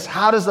 directed this.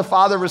 How does the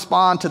Father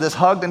respond to this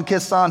hugged and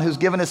kissed son who's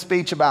given his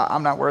speech about,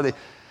 I'm not worthy?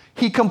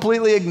 He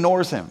completely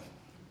ignores him.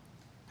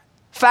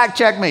 Fact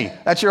check me.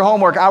 That's your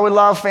homework. I would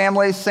love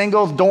families,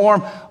 singles,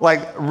 dorm.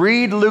 Like,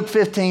 read Luke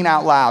 15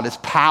 out loud. It's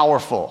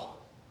powerful.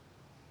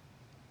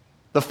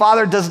 The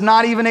Father does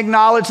not even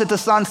acknowledge that the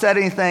Son said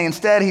anything.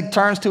 Instead, he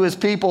turns to his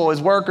people,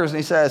 his workers, and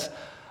he says,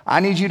 I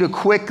need you to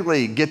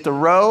quickly get the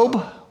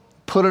robe,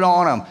 put it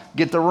on him.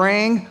 Get the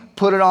ring,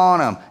 put it on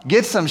him.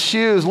 Get some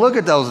shoes. Look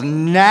at those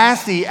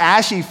nasty,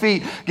 ashy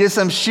feet. Get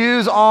some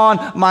shoes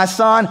on my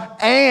son.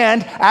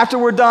 And after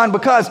we're done,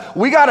 because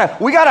we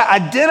gotta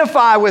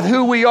identify with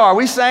who we are.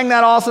 We sang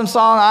that awesome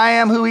song, I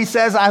am who he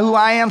says, who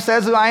I am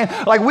says who I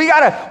am. Like we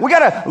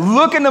gotta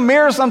look in the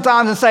mirror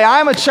sometimes and say,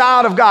 I'm a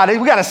child of God.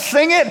 We gotta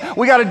sing it.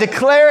 We gotta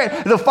declare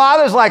it. The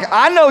Father's like,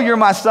 I know you're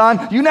my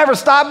son. You never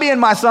stop being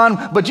my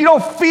son, but you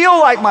don't feel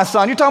like my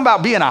son. You're talking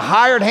about being a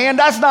hired hand.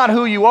 That's not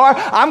who you are.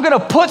 I'm gonna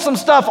put some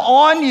stuff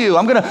on you.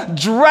 I'm going to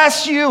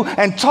dress you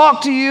and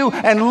talk to you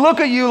and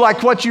look at you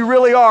like what you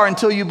really are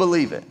until you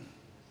believe it.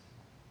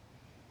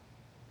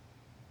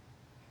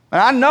 And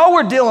I know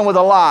we're dealing with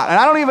a lot, and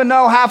I don't even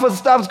know half of the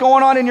stuff's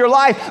going on in your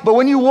life, but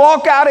when you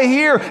walk out of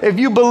here, if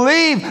you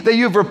believe that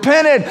you've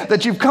repented,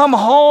 that you've come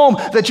home,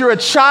 that you're a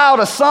child,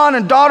 a son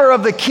and daughter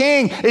of the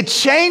King, it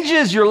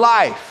changes your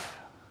life.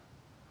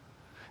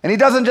 And he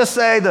doesn't just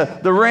say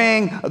the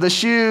ring, the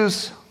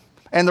shoes,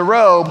 and the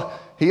robe.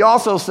 He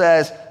also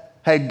says,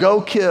 hey,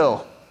 go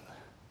kill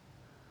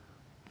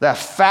that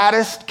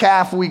fattest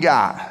calf we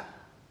got,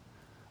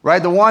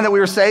 right? The one that we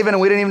were saving and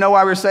we didn't even know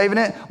why we were saving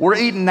it. We're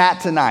eating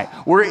that tonight.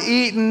 We're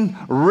eating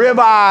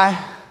ribeye,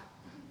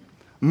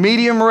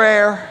 medium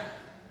rare,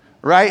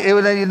 right?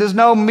 There's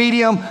no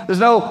medium, there's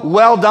no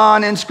well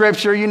done in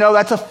Scripture. You know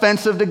that's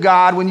offensive to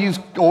God when you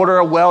order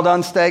a well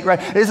done steak,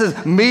 right? This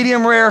is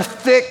medium rare,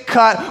 thick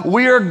cut.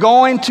 We are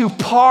going to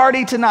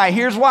party tonight.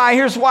 Here's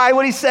why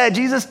what he said.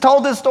 Jesus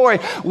told this story.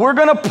 We're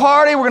going to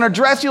party. We're going to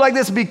dress you like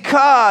this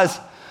because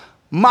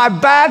my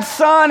bad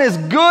son is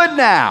good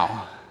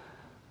now.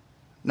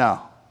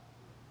 No,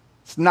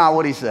 it's not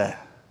what he said.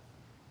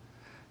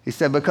 He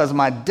said, because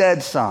my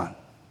dead son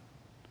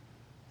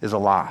is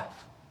alive.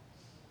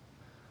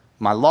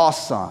 My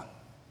lost son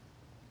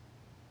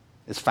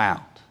is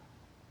found.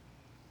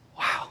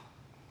 Wow.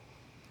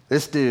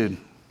 This dude,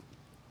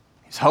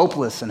 he's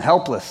hopeless and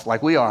helpless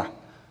like we are.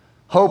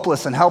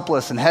 Hopeless and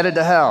helpless and headed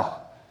to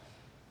hell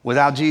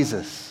without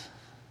Jesus.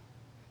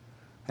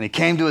 And he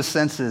came to his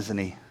senses and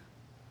he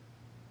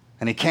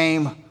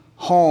came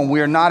home.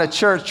 We are not a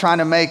church trying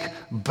to make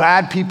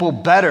bad people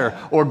better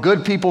or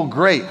good people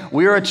great.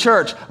 We are a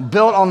church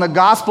built on the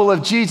gospel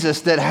of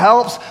Jesus that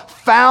helps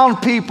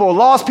found people,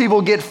 lost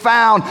people get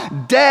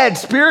found, dead,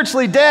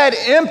 spiritually dead,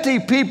 empty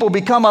people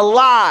become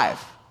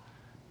alive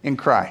in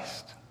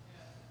Christ.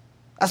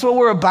 That's what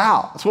we're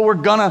about. That's what we're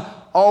gonna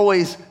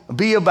always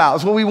be about.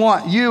 It's what we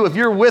want you, if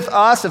you're with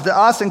us, if the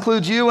us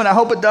includes you, and I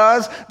hope it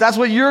does, that's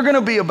what you're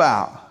gonna be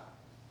about.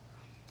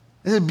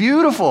 This is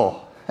beautiful.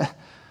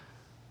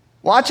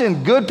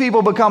 Watching good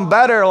people become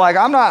better, like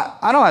I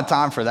don't have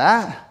time for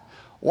that.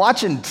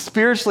 Watching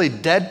spiritually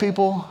dead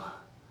people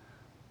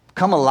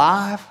come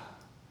alive,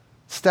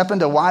 step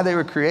into why they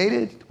were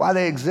created, why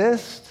they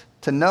exist,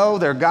 to know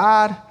their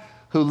God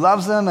who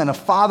loves them and a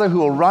Father who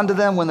will run to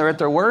them when they're at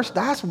their worst,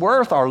 that's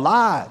worth our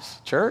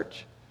lives,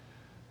 church.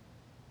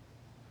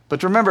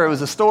 But remember, it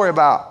was a story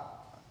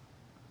about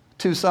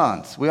two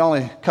sons. We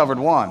only covered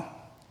one.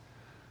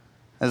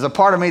 There's a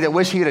part of me that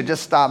wish he had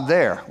just stopped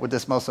there with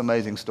this most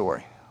amazing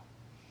story.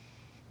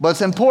 But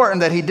it's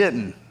important that he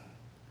didn't.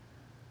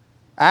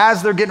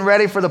 As they're getting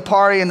ready for the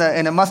party, and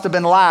it must have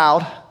been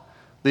loud,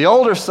 the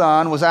older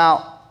son was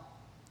out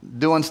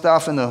doing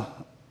stuff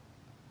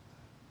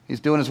he's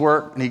doing his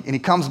work, and he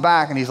comes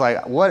back and he's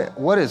like,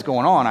 what is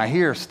going on? I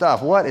hear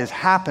stuff. What is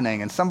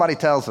happening? And somebody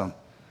tells him,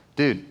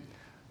 dude,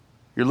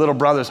 your little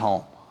brother's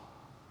home.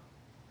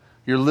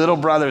 Your little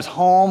brother's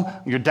home.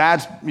 Your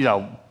dad's,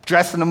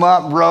 dressing them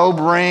up, robe,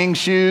 ring,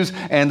 shoes,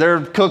 and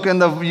they're cooking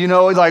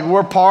like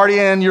we're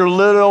partying, your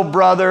little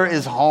brother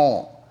is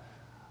home.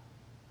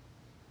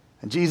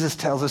 And Jesus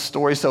tells this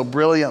story so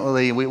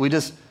brilliantly.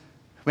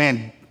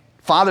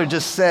 Father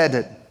just said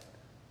that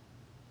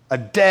a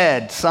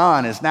dead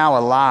son is now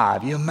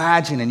alive. You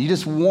imagine, and you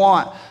just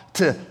want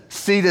to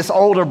see this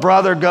older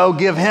brother go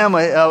give him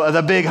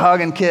the big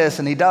hug and kiss,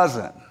 and he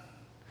doesn't.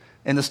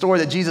 In the story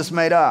that Jesus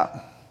made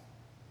up.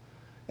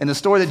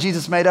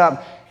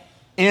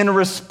 In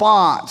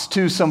response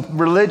to some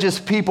religious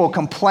people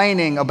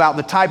complaining about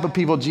the type of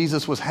people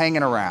Jesus was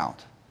hanging around.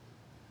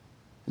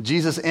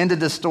 Jesus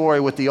ended the story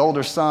with the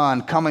older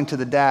son coming to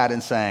the dad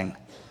and saying,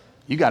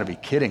 you got to be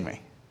kidding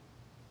me.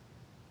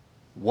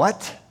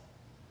 What?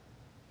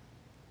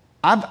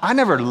 I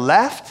never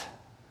left.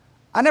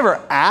 I never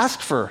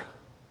asked for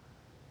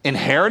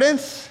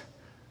inheritance.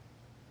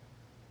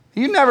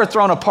 You never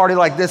thrown a party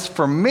like this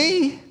for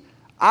me.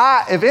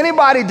 If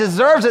anybody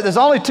deserves it, there's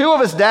only two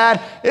of us,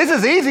 Dad. This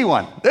is an easy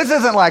one. This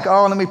isn't like,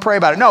 oh, let me pray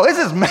about it. No, this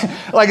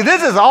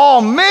is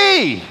all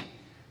me.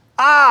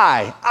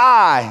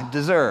 I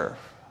deserve.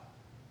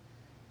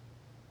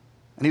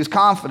 And he was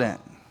confident.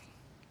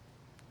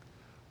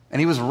 And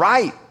he was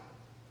right.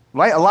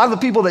 right? A lot of the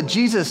people that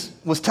Jesus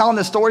was telling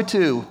this story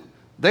to,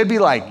 they'd be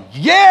like,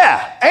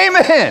 yeah,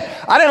 amen.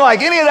 I didn't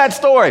like any of that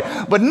story.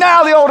 But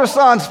now the older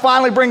son's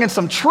finally bringing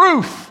some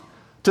truth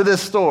to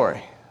this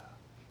story.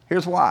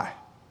 Here's why.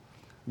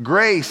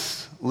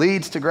 Grace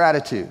leads to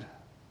gratitude,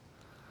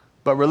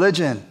 but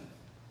religion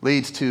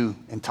leads to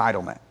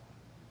entitlement.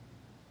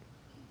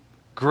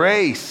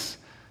 Grace,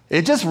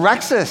 it just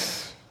wrecks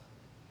us.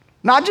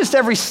 Not just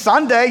every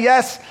Sunday.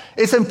 Yes,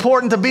 it's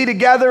important to be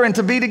together and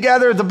to be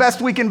together the best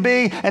we can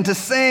be and to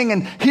sing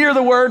and hear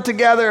the word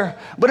together.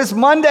 But it's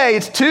Monday,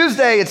 it's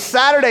Tuesday, it's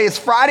Saturday, it's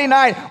Friday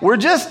night. We're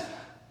just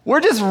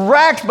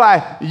wrecked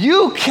by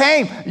you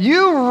came,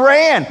 you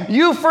ran,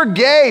 you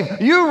forgave,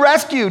 you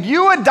rescued,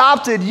 you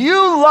adopted, you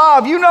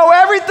love, you know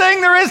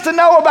everything there is to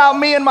know about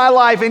me and my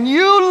life, and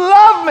you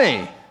love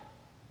me.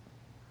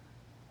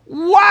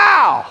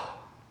 Wow.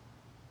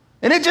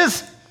 And it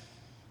just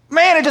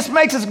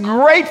makes us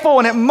grateful,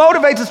 and it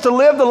motivates us to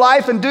live the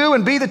life and do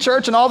and be the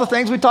church and all the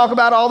things we talk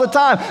about all the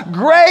time.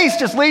 Grace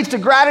just leads to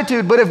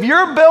gratitude. But if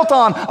you're built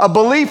on a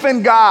belief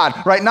in God,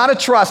 right, not a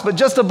trust, but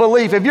just a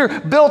belief, if you're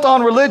built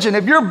on religion,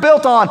 if you're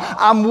built on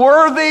I'm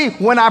worthy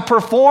when I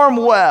perform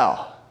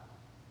well,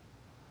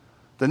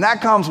 then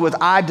that comes with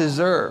I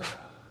deserve.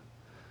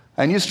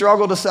 And you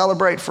struggle to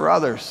celebrate for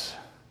others.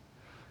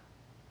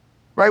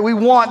 Right? We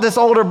want this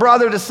older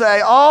brother to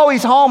say, oh,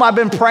 he's home. I've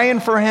been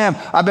praying for him.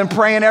 I've been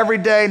praying every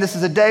day. This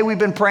is a day we've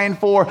been praying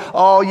for.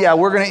 Oh, yeah,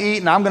 we're going to eat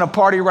and I'm going to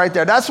party right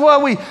there. That's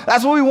what we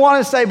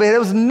want to say, but it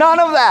was none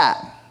of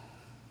that.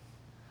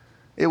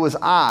 It was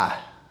I.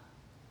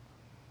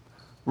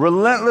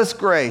 Relentless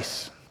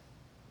grace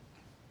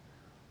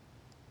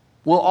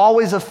will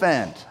always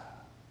offend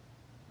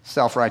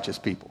self-righteous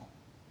people.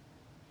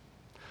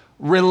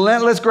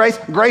 Relentless grace,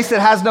 grace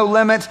that has no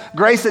limits,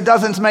 grace that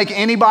doesn't make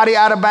anybody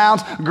out of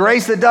bounds,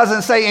 grace that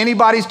doesn't say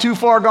anybody's too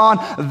far gone.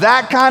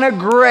 That kind of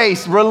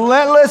grace,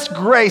 relentless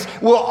grace,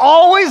 will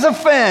always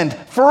offend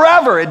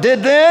forever. It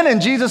did then, in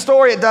Jesus'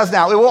 story, it does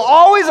now. It will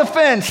always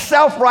offend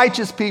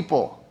self-righteous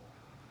people.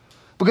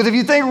 Because if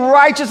you think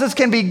righteousness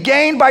can be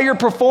gained by your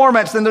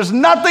performance, then there's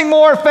nothing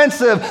more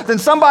offensive than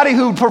somebody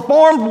who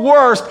performed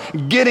worse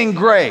getting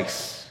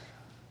grace.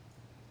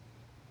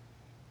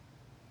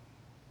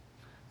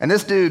 And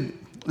this dude,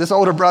 this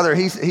older brother,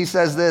 he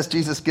says this.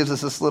 Jesus gives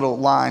us this little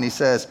line. He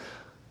says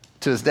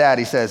to his dad,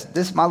 he says,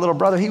 this, my little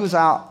brother, he was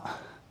out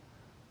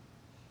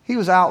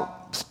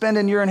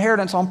spending your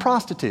inheritance on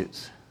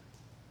prostitutes.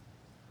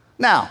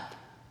 Now,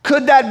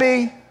 could that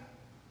be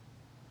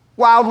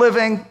wild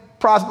living,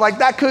 like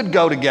that could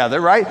go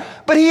together, right?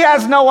 But he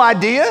has no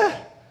idea.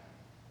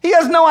 He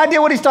has no idea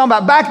what he's talking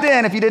about. Back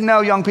then, if you didn't know,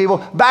 young people,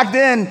 back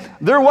then,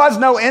 there was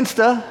no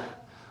Insta,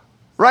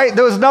 right?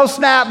 There was no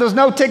Snap, there was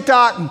no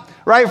TikTok.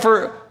 Right,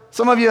 for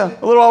some of you a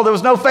little old, there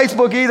was no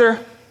Facebook either,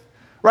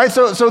 right?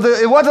 So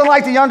it wasn't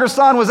like the younger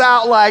son was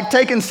out like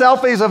taking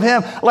selfies of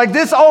him. Like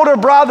this older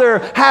brother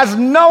has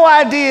no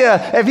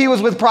idea if he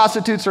was with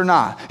prostitutes or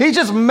not. He's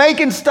just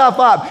making stuff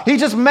up. He's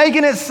just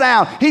making it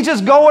sound. He's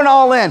just going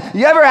all in.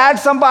 You ever had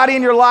somebody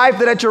in your life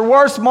that at your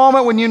worst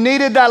moment when you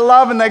needed that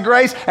love and that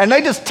grace, and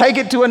they just take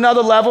it to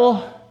another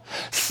level?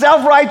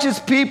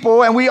 Self-righteous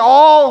people, and we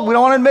don't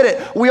want to admit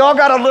it, we all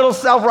got a little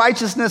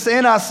self-righteousness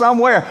in us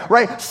somewhere,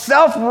 right?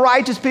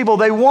 Self-righteous people,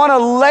 they want to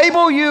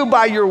label you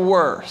by your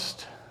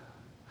worst.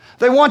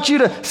 They want you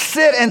to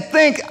sit and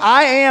think,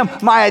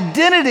 my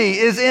identity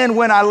is in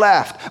when I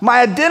left. My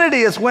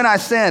identity is when I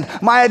sinned.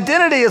 My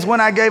identity is when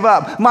I gave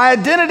up. My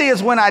identity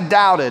is when I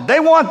doubted.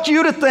 They want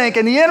you to think,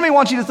 and the enemy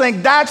wants you to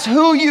think that's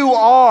who you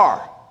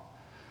are.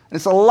 And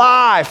it's a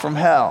lie from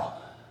hell.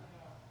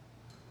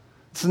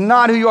 It's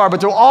not who you are, but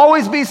there will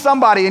always be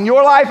somebody in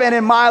your life and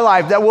in my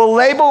life that will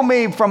label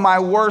me from my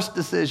worst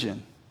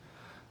decision.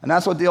 And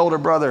that's what the older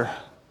brother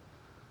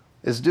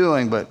is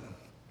doing. But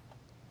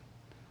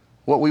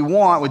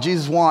what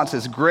Jesus wants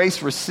is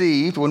grace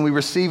received. When we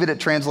receive it, it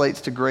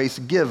translates to grace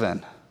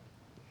given.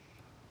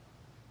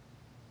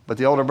 But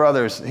the older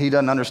brother, he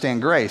doesn't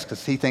understand grace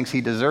because he thinks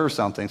he deserves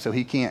something, so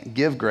he can't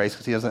give grace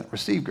because he doesn't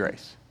receive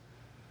grace.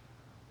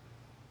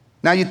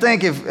 Now, you'd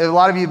think if a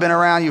lot of you have been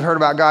around, you've heard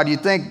about God, you'd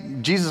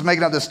think Jesus is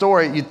making up this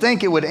story, you'd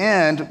think it would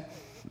end.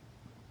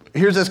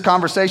 Here's this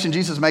conversation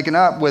Jesus is making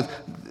up with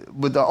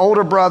the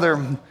older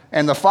brother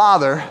and the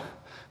father,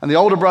 and the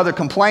older brother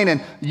complaining.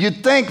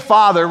 You'd think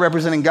father,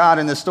 representing God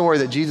in this story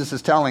that Jesus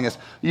is telling us,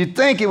 you'd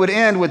think it would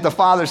end with the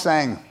father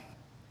saying,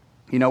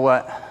 you know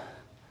what?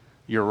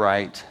 You're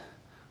right.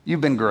 You've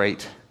been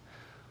great.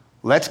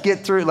 Let's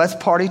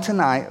party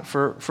tonight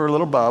for a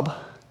little bub.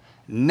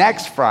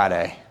 Next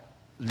Friday,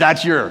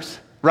 that's yours,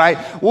 right?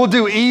 We'll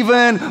do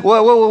even.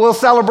 We'll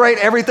celebrate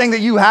everything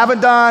that you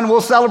haven't done. We'll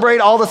celebrate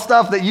all the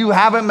stuff that you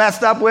haven't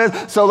messed up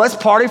with. So let's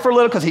party for a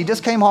little because he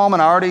just came home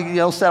and I already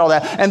said all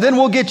that. And then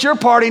we'll get your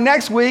party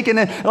next week. And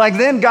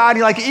then God,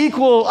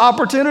 equal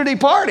opportunity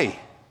party.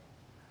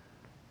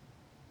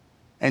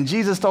 And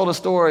Jesus told a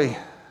story.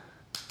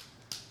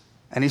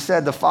 And he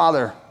said, the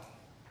father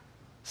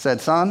said,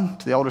 son,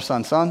 to the older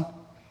son, son,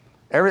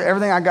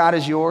 everything I got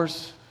is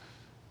yours.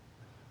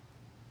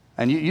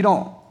 And you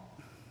don't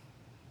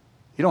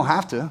You don't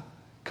have to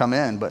come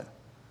in, but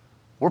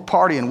we're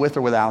partying with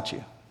or without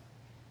you.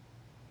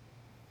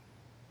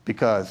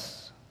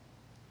 Because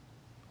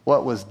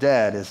what was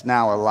dead is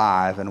now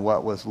alive, and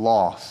what was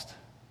lost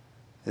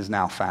is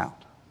now found.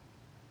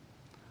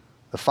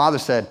 The Father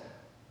said,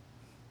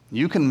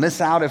 you can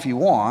miss out if you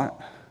want,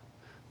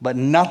 but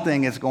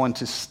nothing is going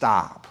to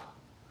stop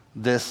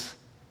this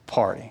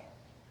party.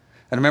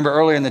 And remember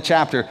earlier in the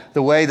chapter,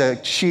 the way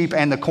the sheep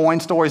and the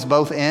coin stories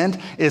both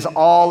end is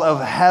all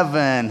of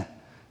heaven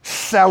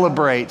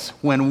celebrates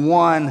when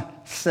one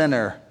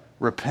sinner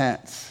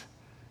repents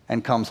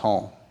and comes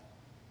home.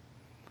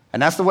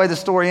 And that's the way the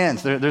story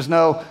ends. There's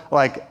no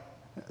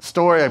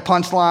story, a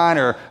punchline,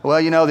 or,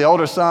 the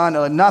older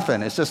son,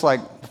 nothing. It's just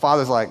like the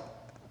father's like,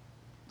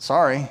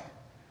 sorry,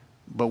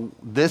 but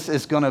this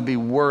is going to be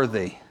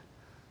worthy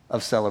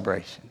of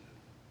celebration.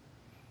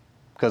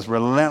 Because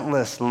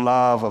relentless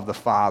love of the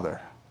Father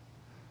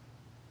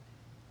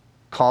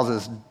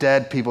causes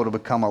dead people to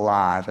become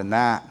alive, and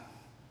that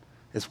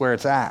is where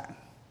it's at.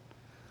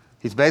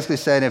 He's basically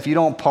saying, if you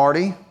don't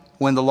party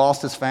when the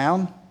lost is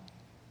found,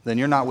 then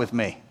you're not with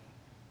me.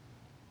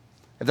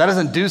 If that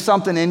doesn't do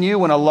something in you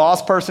when a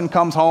lost person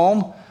comes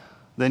home,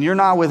 then you're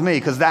not with me,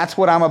 because that's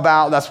what I'm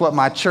about. That's what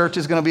my church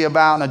is going to be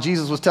about. Now,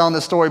 Jesus was telling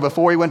this story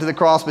before he went to the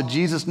cross, but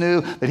Jesus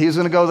knew that he was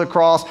going to go to the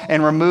cross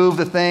and remove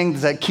the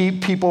things that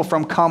keep people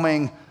from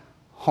coming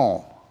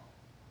home.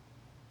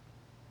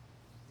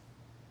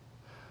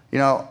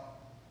 Let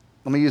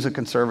me use a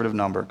conservative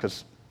number,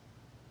 because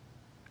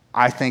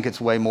I think it's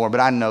way more,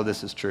 but I know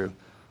this is true.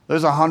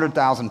 There's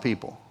 100,000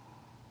 people.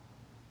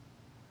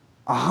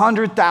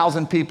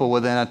 100,000 people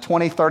within a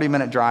 20,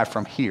 30-minute drive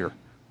from here.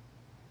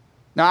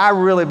 Now, I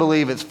really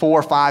believe it's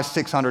 4, 5,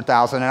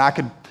 600,000, and I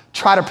could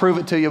try to prove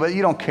it to you, but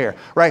you don't care,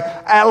 right?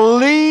 At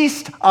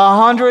least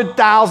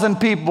 100,000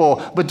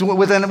 people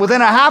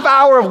within a half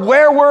hour of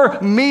where we're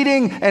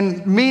meeting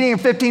in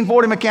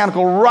 1540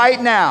 Mechanical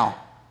right now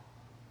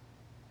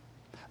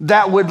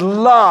that would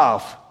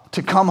love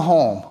to come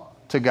home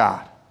to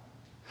God,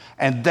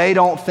 and they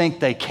don't think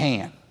they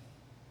can.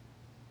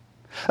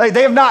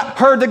 They have not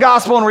heard the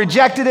gospel and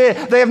rejected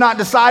it. They have not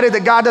decided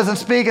that God doesn't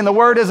speak and the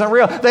word isn't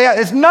real.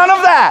 It's none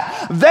of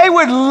that. They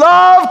would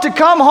love to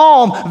come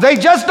home. They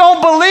just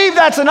don't believe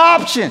that's an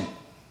option.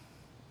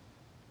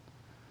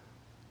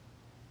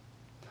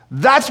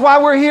 That's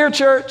why we're here,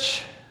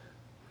 church.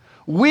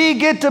 We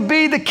get to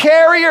be the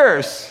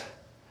carriers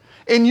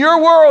in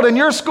your world, in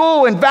your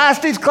school, in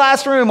Basti's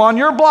classroom, on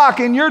your block,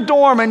 in your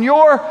dorm, in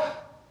your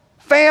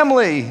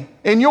family,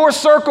 in your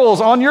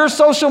circles, on your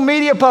social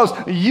media posts.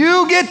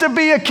 You get to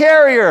be a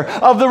carrier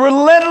of the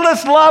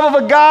relentless love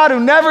of a God who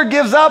never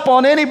gives up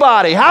on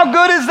anybody. How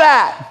good is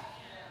that?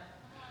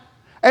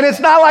 And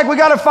it's not like we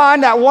got to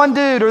find that one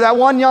dude or that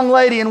one young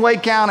lady in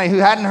Wake County who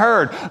hadn't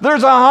heard.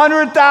 There's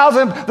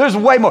 100,000, there's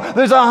way more.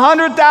 There's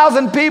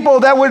 100,000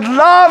 people that would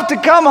love to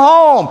come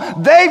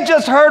home. They've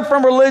just heard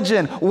from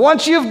religion.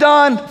 Once you've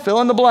done, fill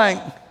in the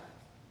blank,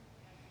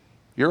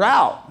 you're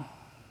out.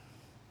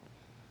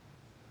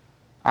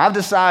 I've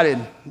decided,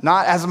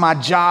 not as my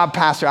job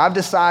pastor, I've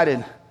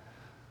decided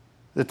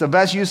that the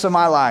best use of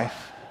my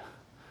life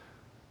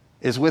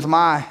is with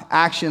my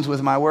actions,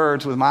 with my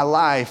words, with my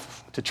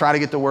life to try to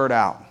get the word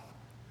out.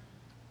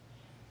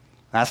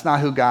 That's not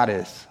who God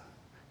is.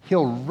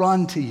 He'll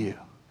run to you.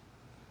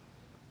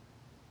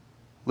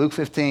 Luke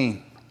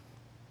 15,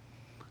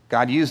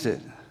 God used it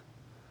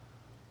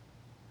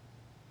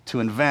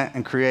to invent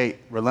and create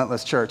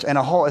Relentless Church. And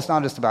it's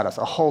not just about us,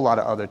 a whole lot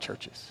of other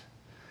churches.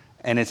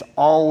 And it's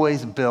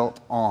always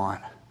built on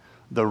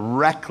the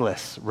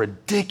reckless,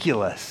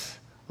 ridiculous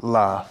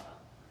love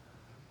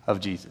of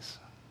Jesus.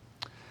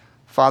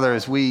 Father,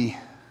 as we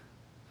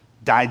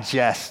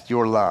digest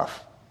your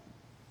love,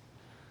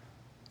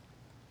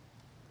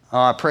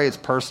 I pray it's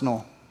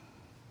personal.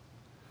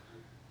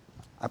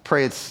 I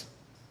pray it's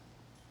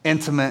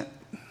intimate.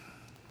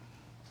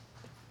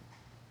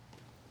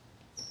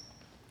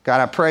 God,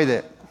 I pray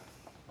that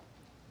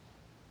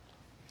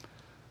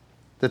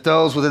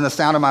those within the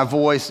sound of my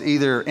voice,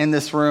 either in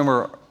this room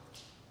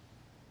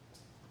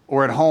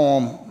or at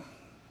home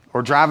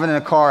or driving in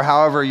a car,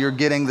 however you're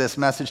getting this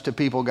message to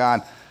people,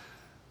 God,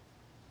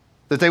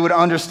 that they would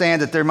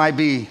understand that there might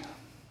be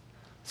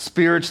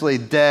spiritually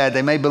dead.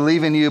 They may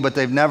believe in you, but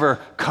they've never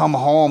come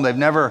home. They've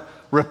never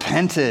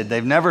repented.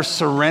 They've never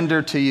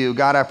surrendered to you.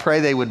 God, I pray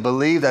they would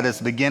believe that it's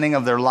the beginning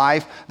of their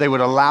life. They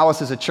would allow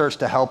us as a church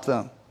to help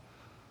them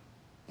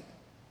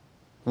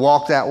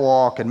walk that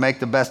walk and make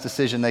the best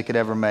decision they could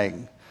ever make.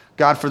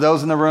 God, for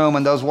those in the room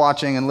and those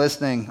watching and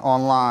listening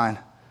online,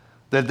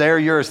 that they're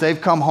yours. They've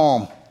come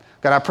home.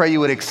 God, I pray you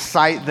would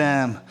excite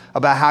them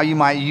about how you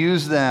might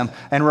use them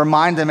and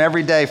remind them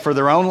every day for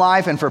their own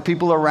life and for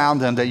people around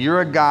them that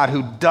you're a God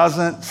who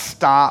doesn't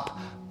stop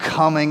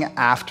coming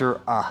after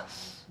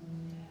us.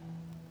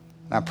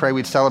 And I pray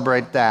we'd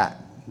celebrate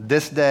that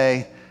this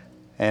day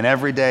and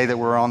every day that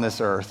we're on this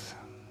earth.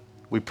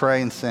 We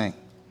pray and sing.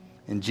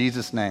 In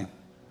Jesus' name,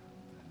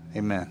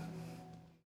 amen.